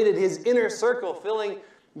infiltrated his inner circle, filling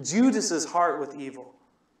Judas's heart with evil.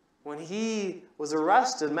 When he was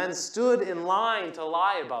arrested, men stood in line to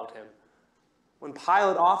lie about him. When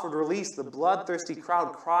Pilate offered release, the bloodthirsty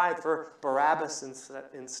crowd cried for Barabbas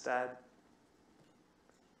instead.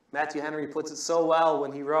 Matthew Henry puts it so well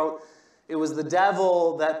when he wrote, "It was the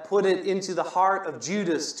devil that put it into the heart of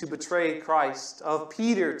Judas to betray Christ, of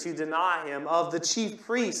Peter to deny him, of the chief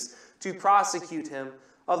priests to prosecute him,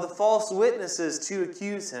 of the false witnesses to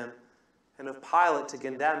accuse him, and of Pilate to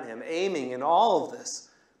condemn him, aiming in all of this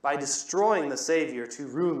by destroying the Savior to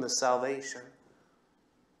ruin the salvation."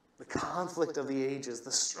 The conflict of the ages,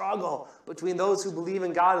 the struggle between those who believe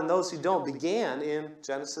in God and those who don't, began in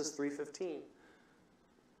Genesis 3:15.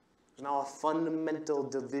 There's now a fundamental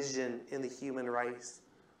division in the human race.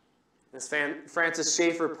 As Francis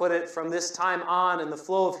Schaeffer put it, from this time on in the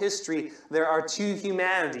flow of history, there are two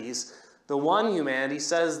humanities. The one humanity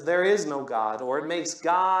says there is no God, or it makes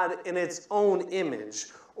God in its own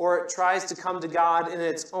image, or it tries to come to God in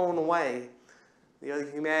its own way. The other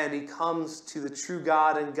humanity comes to the true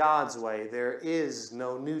God in God's way. There is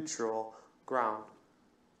no neutral ground.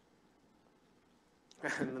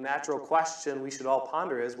 And the natural question we should all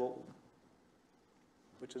ponder is, well,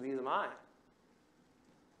 which of these am I?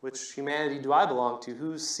 Which humanity do I belong to?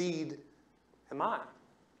 Whose seed am I?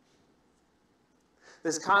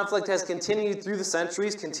 This conflict has continued through the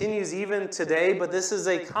centuries, continues even today, but this is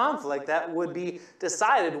a conflict that would be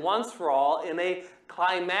decided once for all in a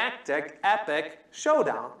climactic, epic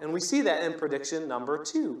showdown. And we see that in prediction number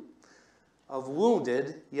 2, of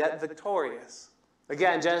wounded yet victorious.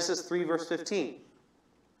 Again, Genesis 3, verse 15.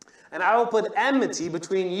 "And I will put enmity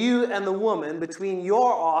between you and the woman, between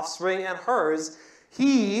your offspring and hers.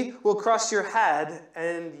 He will crush your head,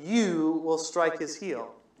 and you will strike his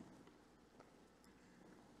heel."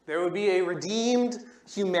 There would be a redeemed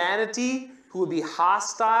humanity who would be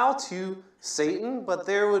hostile to Satan, but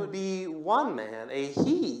there would be one man, a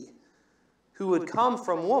he, who would come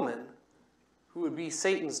from woman, who would be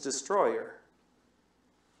Satan's destroyer.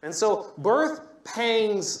 And so birth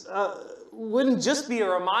pangs wouldn't just be a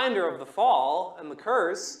reminder of the fall and the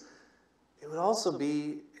curse. It would also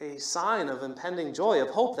be a sign of impending joy, of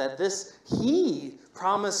hope that this he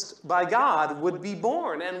promised by God would be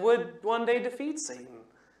born and would one day defeat Satan.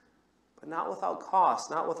 But not without cost,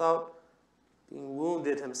 not without being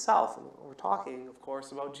wounded himself. And we're talking, of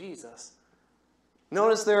course, about Jesus.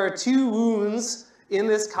 Notice there are 2 wounds in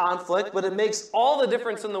this conflict, but it makes all the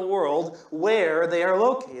difference in the world where they are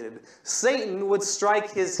located. Satan would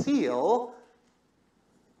strike his heel.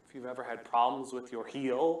 If you've ever had problems with your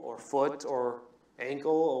heel or foot or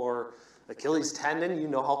ankle or Achilles tendon, you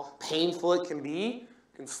know how painful it can be.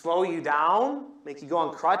 It can slow you down, make you go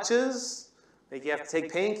on crutches, Make you have to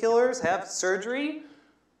take painkillers, have surgery,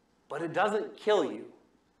 but it doesn't kill you.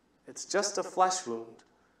 It's just a flesh wound.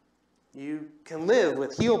 You can live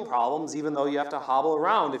with heel problems even though you have to hobble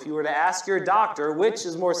around. If you were to ask your doctor which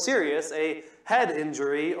is more serious, a head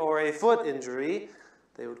injury or a foot injury,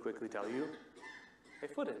 they would quickly tell you a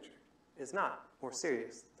foot injury is not more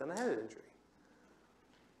serious than a head injury.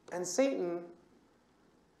 And Satan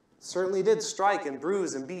certainly did strike and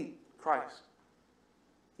bruise and beat Christ.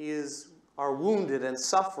 He is our wounded and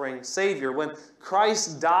suffering Savior. When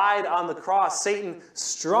Christ died on the cross, Satan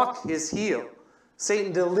struck his heel.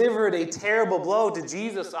 Satan delivered a terrible blow to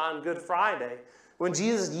Jesus on Good Friday. When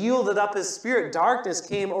Jesus yielded up his spirit, darkness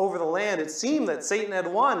came over the land. It seemed that Satan had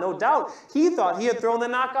won. No doubt, he thought he had thrown the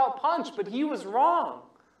knockout punch, but he was wrong.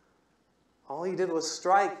 All he did was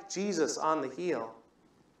strike Jesus on the heel.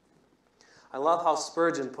 I love how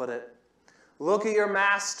Spurgeon put it. Look at your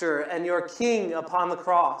master and your king upon the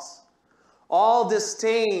cross, all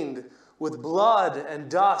disdained with blood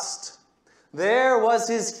and dust. There was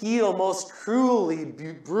his heel most cruelly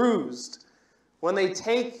bruised. When they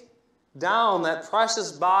take down that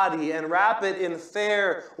precious body and wrap it in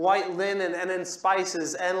fair white linen and in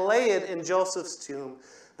spices and lay it in Joseph's tomb,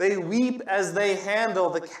 they weep as they handle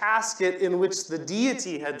the casket in which the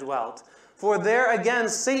deity had dwelt. For there again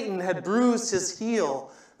Satan had bruised his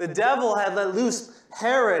heel. The devil had let loose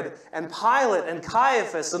Herod and Pilate and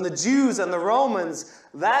Caiaphas and the Jews and the Romans.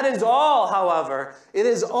 That is all, however. It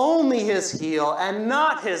is only his heel and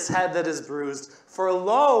not his head that is bruised. For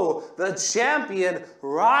lo, the champion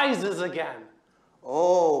rises again.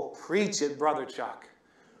 Oh, preach it, Brother Chuck.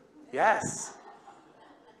 Yes.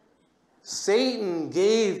 Satan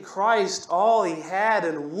gave Christ all he had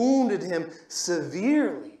and wounded him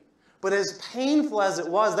severely. But as painful as it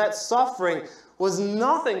was, that suffering was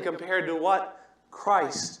nothing compared to what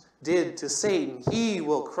Christ did to Satan. He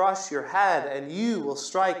will crush your head and you will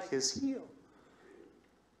strike his heel.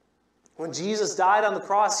 When Jesus died on the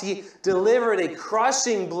cross, he delivered a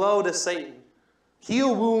crushing blow to Satan.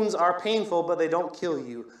 Heel wounds are painful, but they don't kill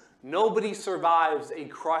you. Nobody survives a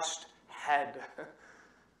crushed head.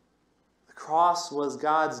 The cross was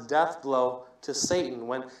God's death blow to Satan.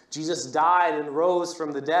 When Jesus died and rose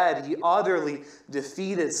from the dead, he utterly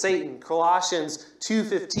defeated Satan. Colossians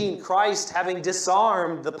 2:15, Christ, having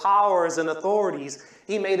disarmed the powers and authorities,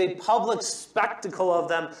 he made a public spectacle of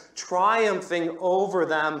them, triumphing over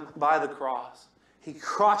them by the cross. He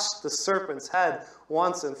crushed the serpent's head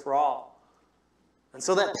once and for all. And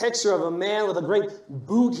so that picture of a man with a great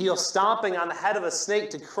boot heel stomping on the head of a snake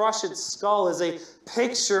to crush its skull is a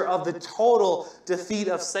picture of the total defeat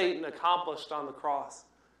of Satan accomplished on the cross.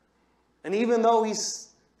 And even though he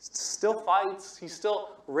still fights, he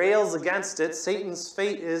still rails against it, Satan's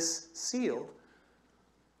fate is sealed.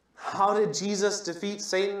 How did Jesus defeat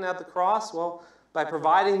Satan at the cross? Well, by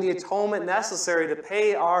providing the atonement necessary to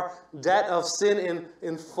pay our debt of sin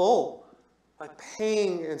in full. By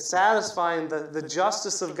paying and satisfying the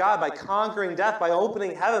justice of God, by conquering death, by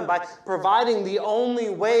opening heaven, by providing the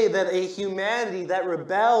only way that a humanity that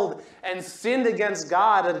rebelled and sinned against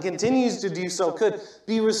God and continues to do so could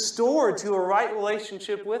be restored to a right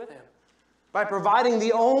relationship with him. By providing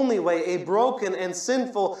the only way a broken and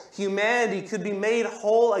sinful humanity could be made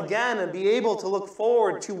whole again and be able to look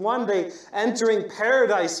forward to one day entering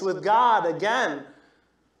paradise with God again.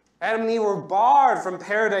 Adam and Eve were barred from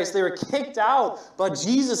paradise. They were kicked out. But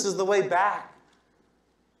Jesus is the way back.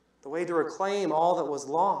 The way to reclaim all that was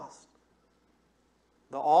lost.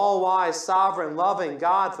 The all-wise, sovereign, loving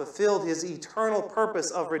God fulfilled his eternal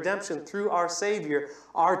purpose of redemption through our Savior,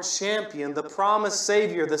 our champion, the promised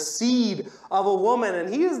Savior, the seed of a woman.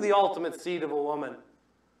 And he is the ultimate seed of a woman.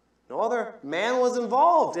 No other man was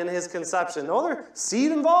involved in his conception. No other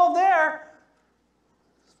seed involved there.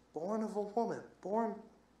 Born of a woman. Born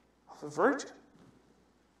a virgin.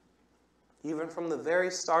 Even from the very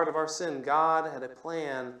start of our sin, God had a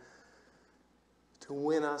plan to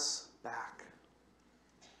win us back.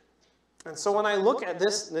 And so when I look at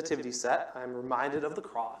this nativity set, I'm reminded of the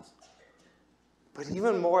cross. But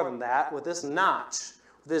even more than that, with this notch,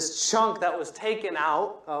 this chunk that was taken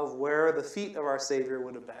out of where the feet of our Savior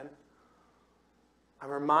would have been, I'm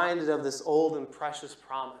reminded of this old and precious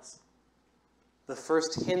promise. The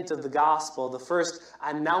first hint of the gospel, the first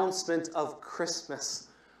announcement of Christmas,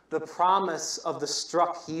 the promise of the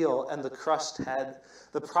struck heel and the crushed head,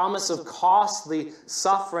 the promise of costly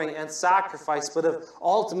suffering and sacrifice, but of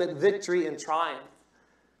ultimate victory and triumph.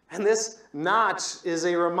 And this notch is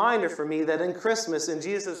a reminder for me that in Christmas, in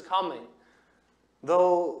Jesus' coming,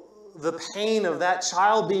 though the pain of that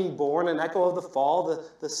child being born, an echo of the fall,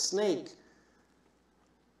 the snake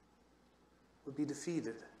would be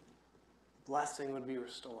defeated. blessing would be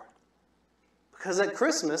restored. Because at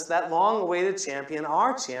Christmas, that long-awaited champion,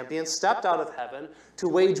 our champion, stepped out of heaven to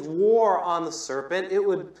wage war on the serpent. It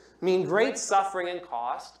would mean great suffering and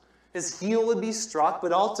cost. His heel would be struck,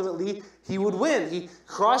 but ultimately he would win. He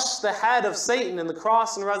crushed the head of Satan in the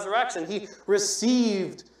cross and resurrection. He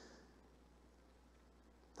received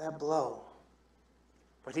that blow.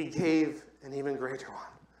 But he gave an even greater one.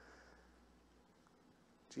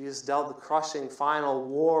 Jesus dealt the crushing, final,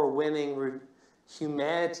 war-winning,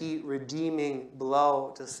 humanity-redeeming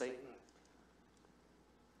blow to Satan.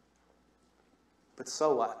 But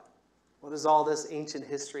so what? What does all this ancient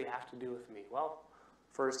history have to do with me? Well,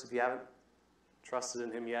 first, if you haven't trusted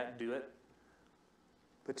in him yet, do it.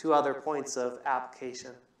 But two other points of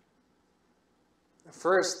application.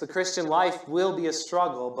 First, the Christian life will be a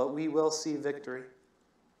struggle, but we will see victory.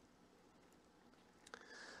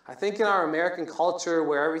 I think in our American culture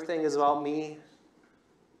where everything is about me,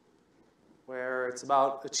 where it's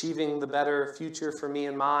about achieving the better future for me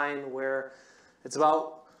and mine, where it's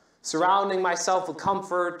about surrounding myself with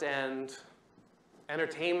comfort and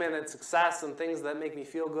entertainment and success and things that make me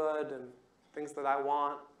feel good and things that I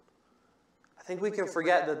want, I think we can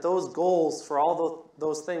forget that those goals for all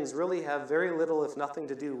those things really have very little, if nothing,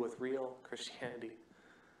 to do with real Christianity.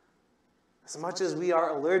 As much as we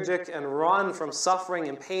are allergic and run from suffering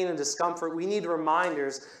and pain and discomfort, we need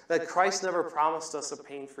reminders that Christ never promised us a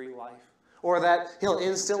pain-free life, or that he'll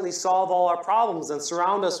instantly solve all our problems and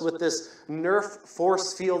surround us with this Nerf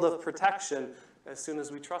force field of protection as soon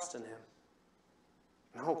as we trust in him.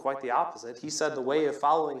 No, quite the opposite. He said the way of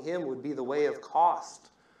following him would be the way of cost,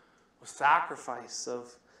 of sacrifice,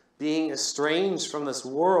 of being estranged from this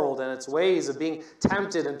world and its ways, of being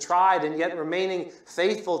tempted and tried and yet remaining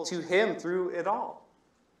faithful to him through it all.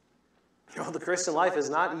 You know, the Christian life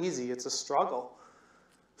is not easy. It's a struggle.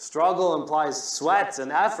 Struggle implies sweat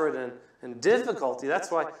and effort and difficulty.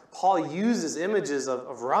 That's why Paul uses images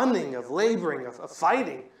of running, of laboring, of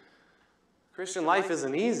fighting. Christian life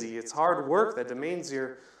isn't easy. It's hard work that demands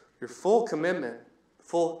your full commitment,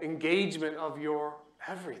 full engagement of your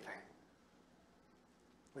everything.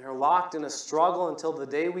 We are locked in a struggle until the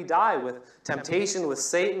day we die with temptation, with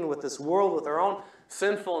Satan, with this world, with our own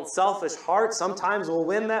sinful and selfish heart. Sometimes we'll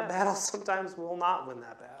win that battle. Sometimes we'll not win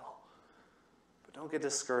that battle. But don't get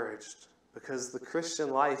discouraged, because the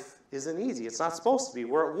Christian life isn't easy. It's not supposed to be.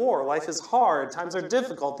 We're at war. Life is hard. Times are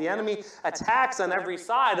difficult. The enemy attacks on every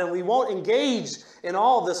side, and we won't engage in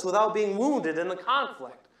all this without being wounded in the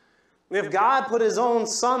conflict. If God put his own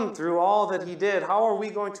son through all that he did, how are we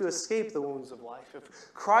going to escape the wounds of life?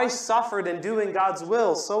 If Christ suffered in doing God's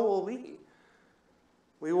will, so will we.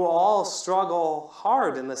 We will all struggle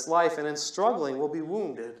hard in this life, and in struggling, we'll be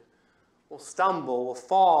wounded. We'll stumble, we'll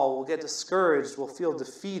fall, we'll get discouraged, we'll feel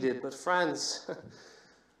defeated. But friends,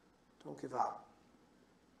 don't give up.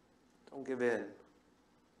 Don't give in.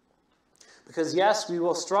 Because yes, we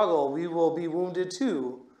will struggle, we will be wounded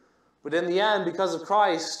too. But in the end, because of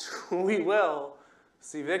Christ, we will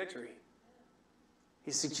see victory. He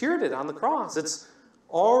secured it on the cross. It's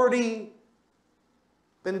already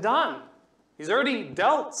been done. He's already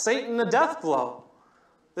dealt Satan a death blow.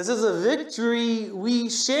 This is a victory we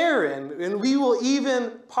share in, and we will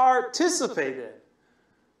even participate in.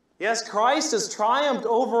 Yes, Christ has triumphed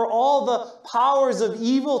over all the powers of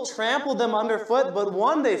evil, trampled them underfoot, but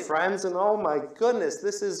one day, friends, and oh my goodness,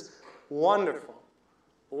 this is wonderful.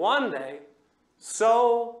 One day,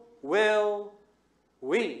 so will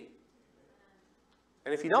we.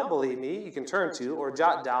 And if you don't believe me, you can turn to or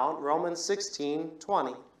jot down Romans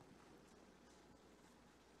 16:20.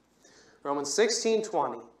 Romans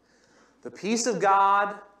 16:20. The peace of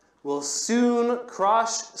God will soon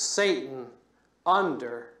crush Satan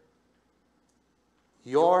under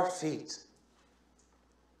your feet.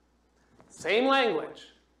 Same language.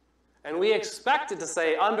 And we expect it to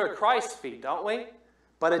say under Christ's feet, don't we?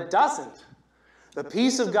 But it doesn't. The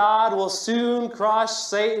peace of God will soon crush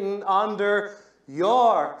Satan under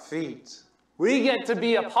your feet. We get to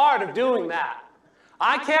be a part of doing that.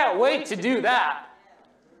 I can't wait to do that.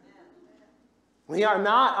 We are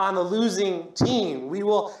not on the losing team. We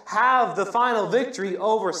will have the final victory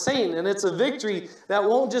over Satan, and it's a victory that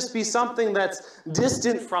won't just be something that's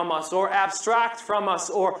distant from us or abstract from us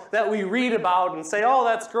or that we read about and say, oh,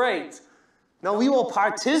 that's great. No, we will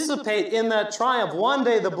participate in that triumph. One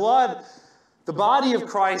day the body of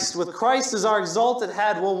Christ, with Christ as our exalted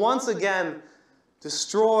head, will once again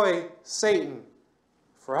destroy Satan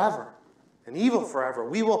forever and evil forever.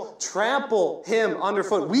 We will trample him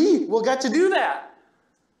underfoot. We will get to do that.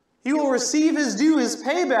 He will receive his due, his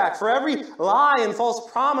payback for every lie and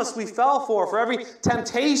false promise we fell for every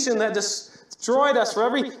temptation that destroyed us, for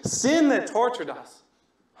every sin that tortured us.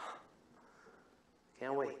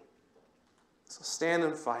 Can't wait. So stand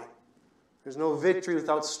and fight. There's no victory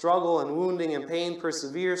without struggle and wounding and pain.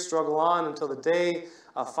 Persevere, struggle on until the day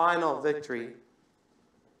of final victory.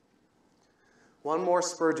 One more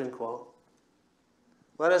Spurgeon quote.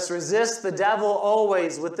 Let us resist the devil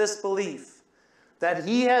always with this belief that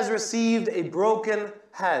he has received a broken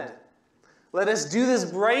head. Let us do this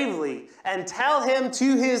bravely and tell him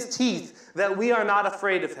to his teeth that we are not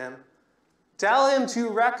afraid of him. Tell him to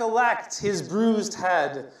recollect his bruised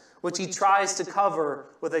head, which he tries to cover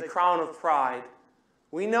with a crown of pride.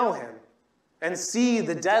 We know him and see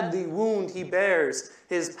the deadly wound he bears.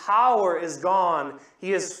 His power is gone.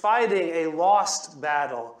 He is fighting a lost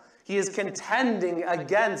battle. He is contending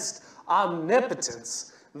against omnipotence.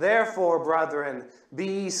 Therefore, brethren, be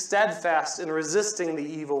ye steadfast in resisting the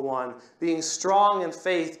evil one, being strong in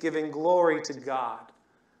faith, giving glory to God.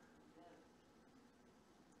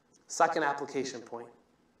 Second application point.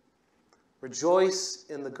 Rejoice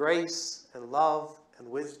in the grace and love and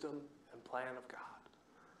wisdom and plan of God.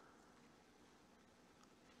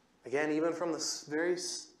 Again, even from the very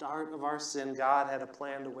start of our sin, God had a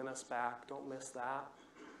plan to win us back. Don't miss that.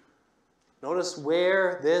 Notice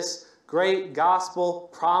where this great gospel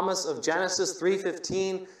promise of Genesis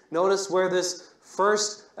 3:15, notice where this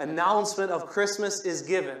first announcement of Christmas is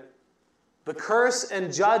given. The curse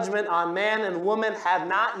and judgment on man and woman had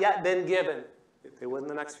not yet been given. They would in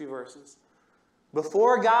the next few verses.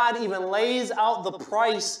 Before God even lays out the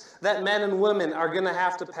price that men and women are going to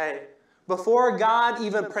have to pay, before God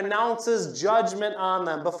even pronounces judgment on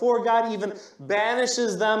them, before God even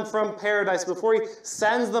banishes them from paradise, before he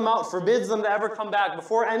sends them out, forbids them to ever come back,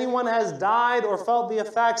 before anyone has died or felt the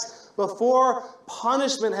effects, before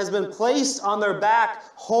punishment has been placed on their back,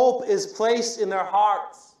 hope is placed in their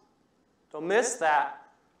hearts. Don't miss that.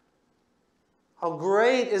 How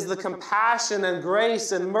great is the compassion and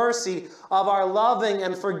grace and mercy of our loving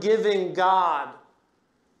and forgiving God,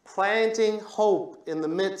 planting hope in the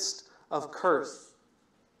midst of curse.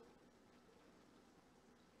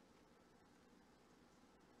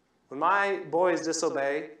 When my boys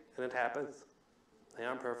disobey, and it happens, they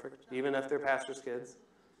aren't perfect, even if they're pastors' kids,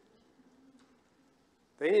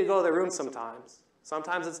 they need to go to their room sometimes.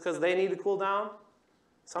 Sometimes it's because they need to cool down.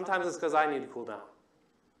 Sometimes it's because I need to cool down.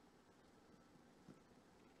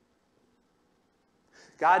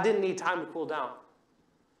 God didn't need time to cool down.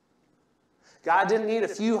 God didn't need a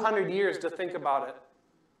few hundred years to think about it.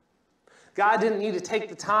 God didn't need to take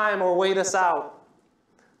the time or wait us out.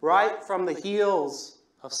 Right from the heels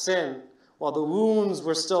of sin, while the wounds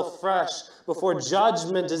were still fresh, before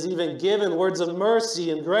judgment is even given, words of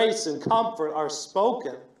mercy and grace and comfort are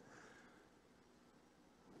spoken.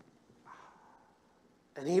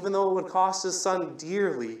 And even though it would cost his son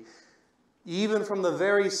dearly, even from the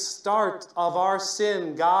very start of our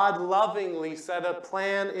sin, God lovingly set a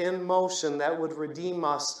plan in motion that would redeem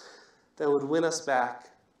us, that would win us back.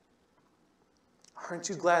 Aren't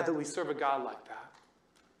you glad that we serve a God like that?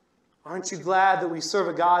 Aren't you glad that we serve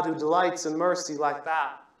a God who delights in mercy like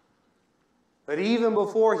that? That even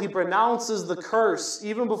before he pronounces the curse,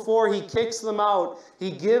 even before he kicks them out,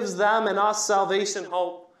 he gives them and us salvation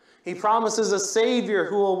hope. He promises a Savior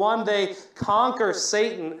who will one day conquer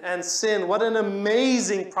Satan and sin. What an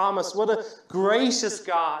amazing promise. What a gracious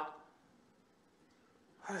God.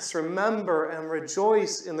 Let us remember and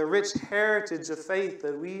rejoice in the rich heritage of faith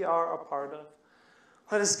that we are a part of.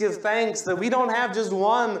 Let us give thanks that we don't have just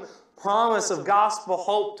one promise of gospel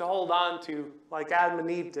hope to hold on to like Adam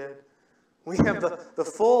and Eve did. We have the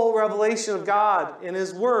full revelation of God in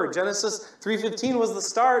his word. Genesis 3:15 was the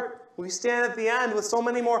start. We stand at the end with so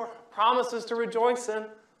many more promises to rejoice in.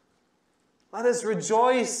 Let us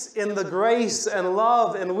rejoice in the grace and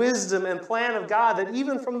love and wisdom and plan of God, that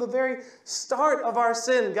even from the very start of our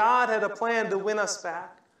sin, God had a plan to win us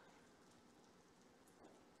back.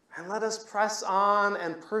 And let us press on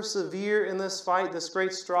and persevere in this fight, this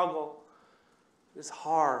great struggle. It is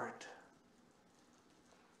hard.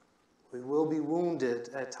 We will be wounded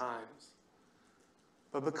at times.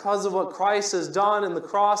 But because of what Christ has done in the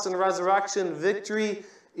cross and resurrection, victory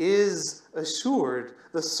is assured.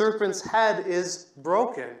 The serpent's head is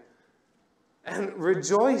broken. And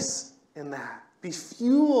rejoice in that. Be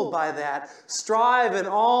fueled by that. Strive in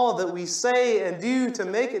all that we say and do to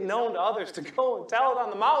make it known to others, to go and tell it on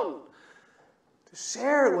the mountain, to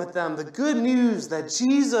share it with them. The good news that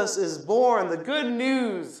Jesus is born, the good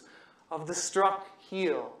news of the struck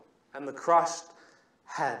heel and the crushed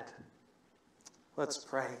head. Let's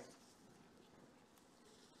pray.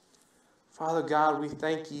 Father God, we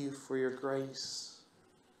thank you for your grace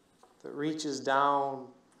that reaches down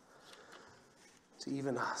to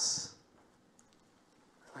even us.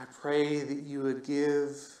 I pray that you would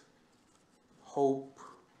give hope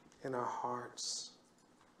in our hearts.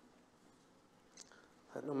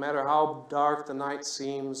 That no matter how dark the night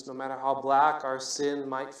seems, no matter how black our sin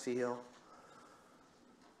might feel,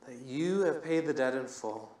 that you have paid the debt in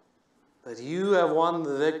full, that you have won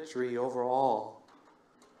the victory over all,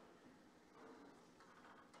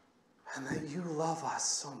 and that you love us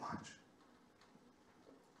so much.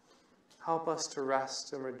 Help us to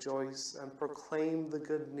rest and rejoice and proclaim the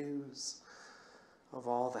good news of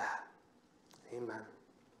all that. Amen.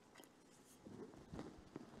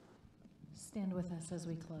 Stand with us as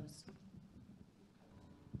we close.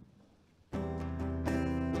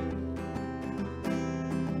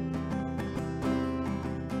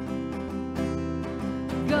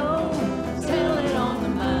 Go, tell it on the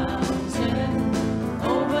mountain,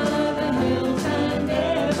 over the hills and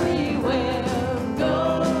everywhere.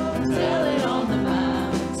 Go, tell it on the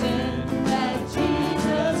mountain, that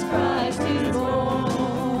Jesus Christ is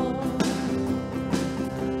born.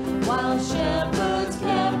 While shepherds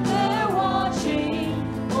kept their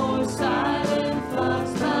watching, or silent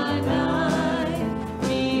flocks by night,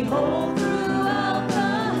 behold, throughout the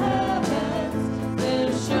heavens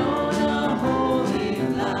there shone a holy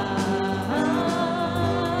light.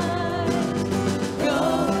 Go,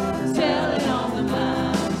 tell it on the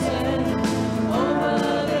mountain, over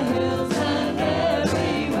the hills and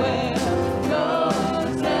everywhere. Go,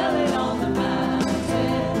 tell it on the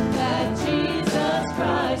mountain, that Jesus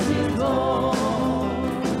Christ is born.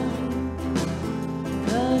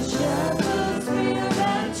 The shepherds fear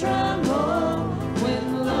and tremble when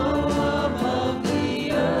low above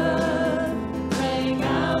the earth rang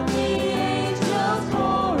out the angels'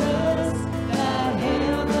 chorus that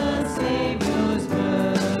hailed the Savior's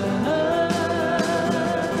birth.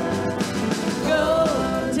 Go,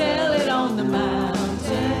 tell it on the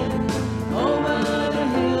mountain, over the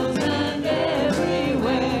hills and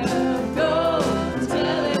everywhere. Go,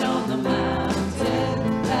 tell it on the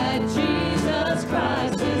mountain, that Jesus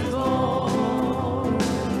Christ is born.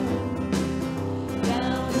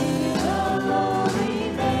 Down in a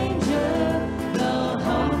lowly manger, the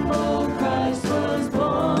humble Christ was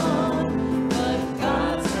born. But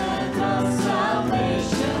God sent us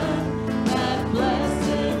salvation, that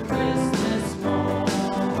blessed Christmas morn.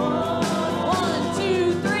 1,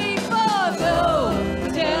 2, 3, 4, go,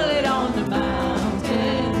 tell it on the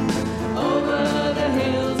mountain, over the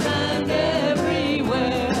hills and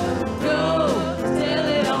everywhere. Go, tell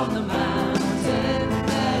it on the mountain,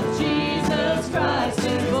 that Jesus Christ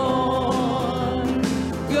is born.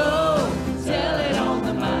 Go, tell it on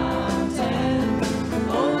the mountain,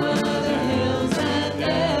 over the hills and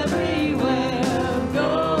everywhere.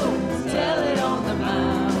 Go, tell it on the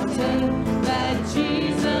mountain, that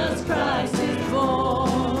Jesus Christ is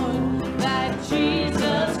born. That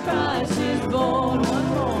Jesus Christ is born. One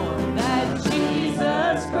more. That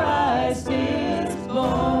Jesus Christ is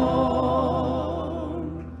born.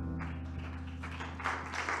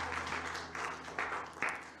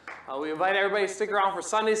 We invite everybody to stick around for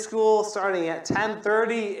Sunday school starting at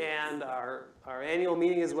 10:30 and our annual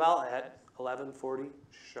meeting as well at 11:40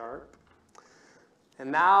 sharp.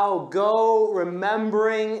 And now go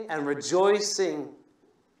remembering and rejoicing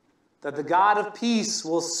that the God of peace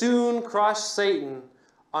will soon crush Satan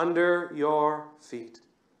under your feet.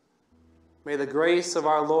 May the grace of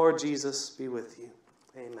our Lord Jesus be with you.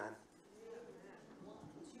 Amen.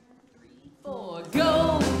 4,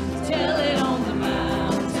 go.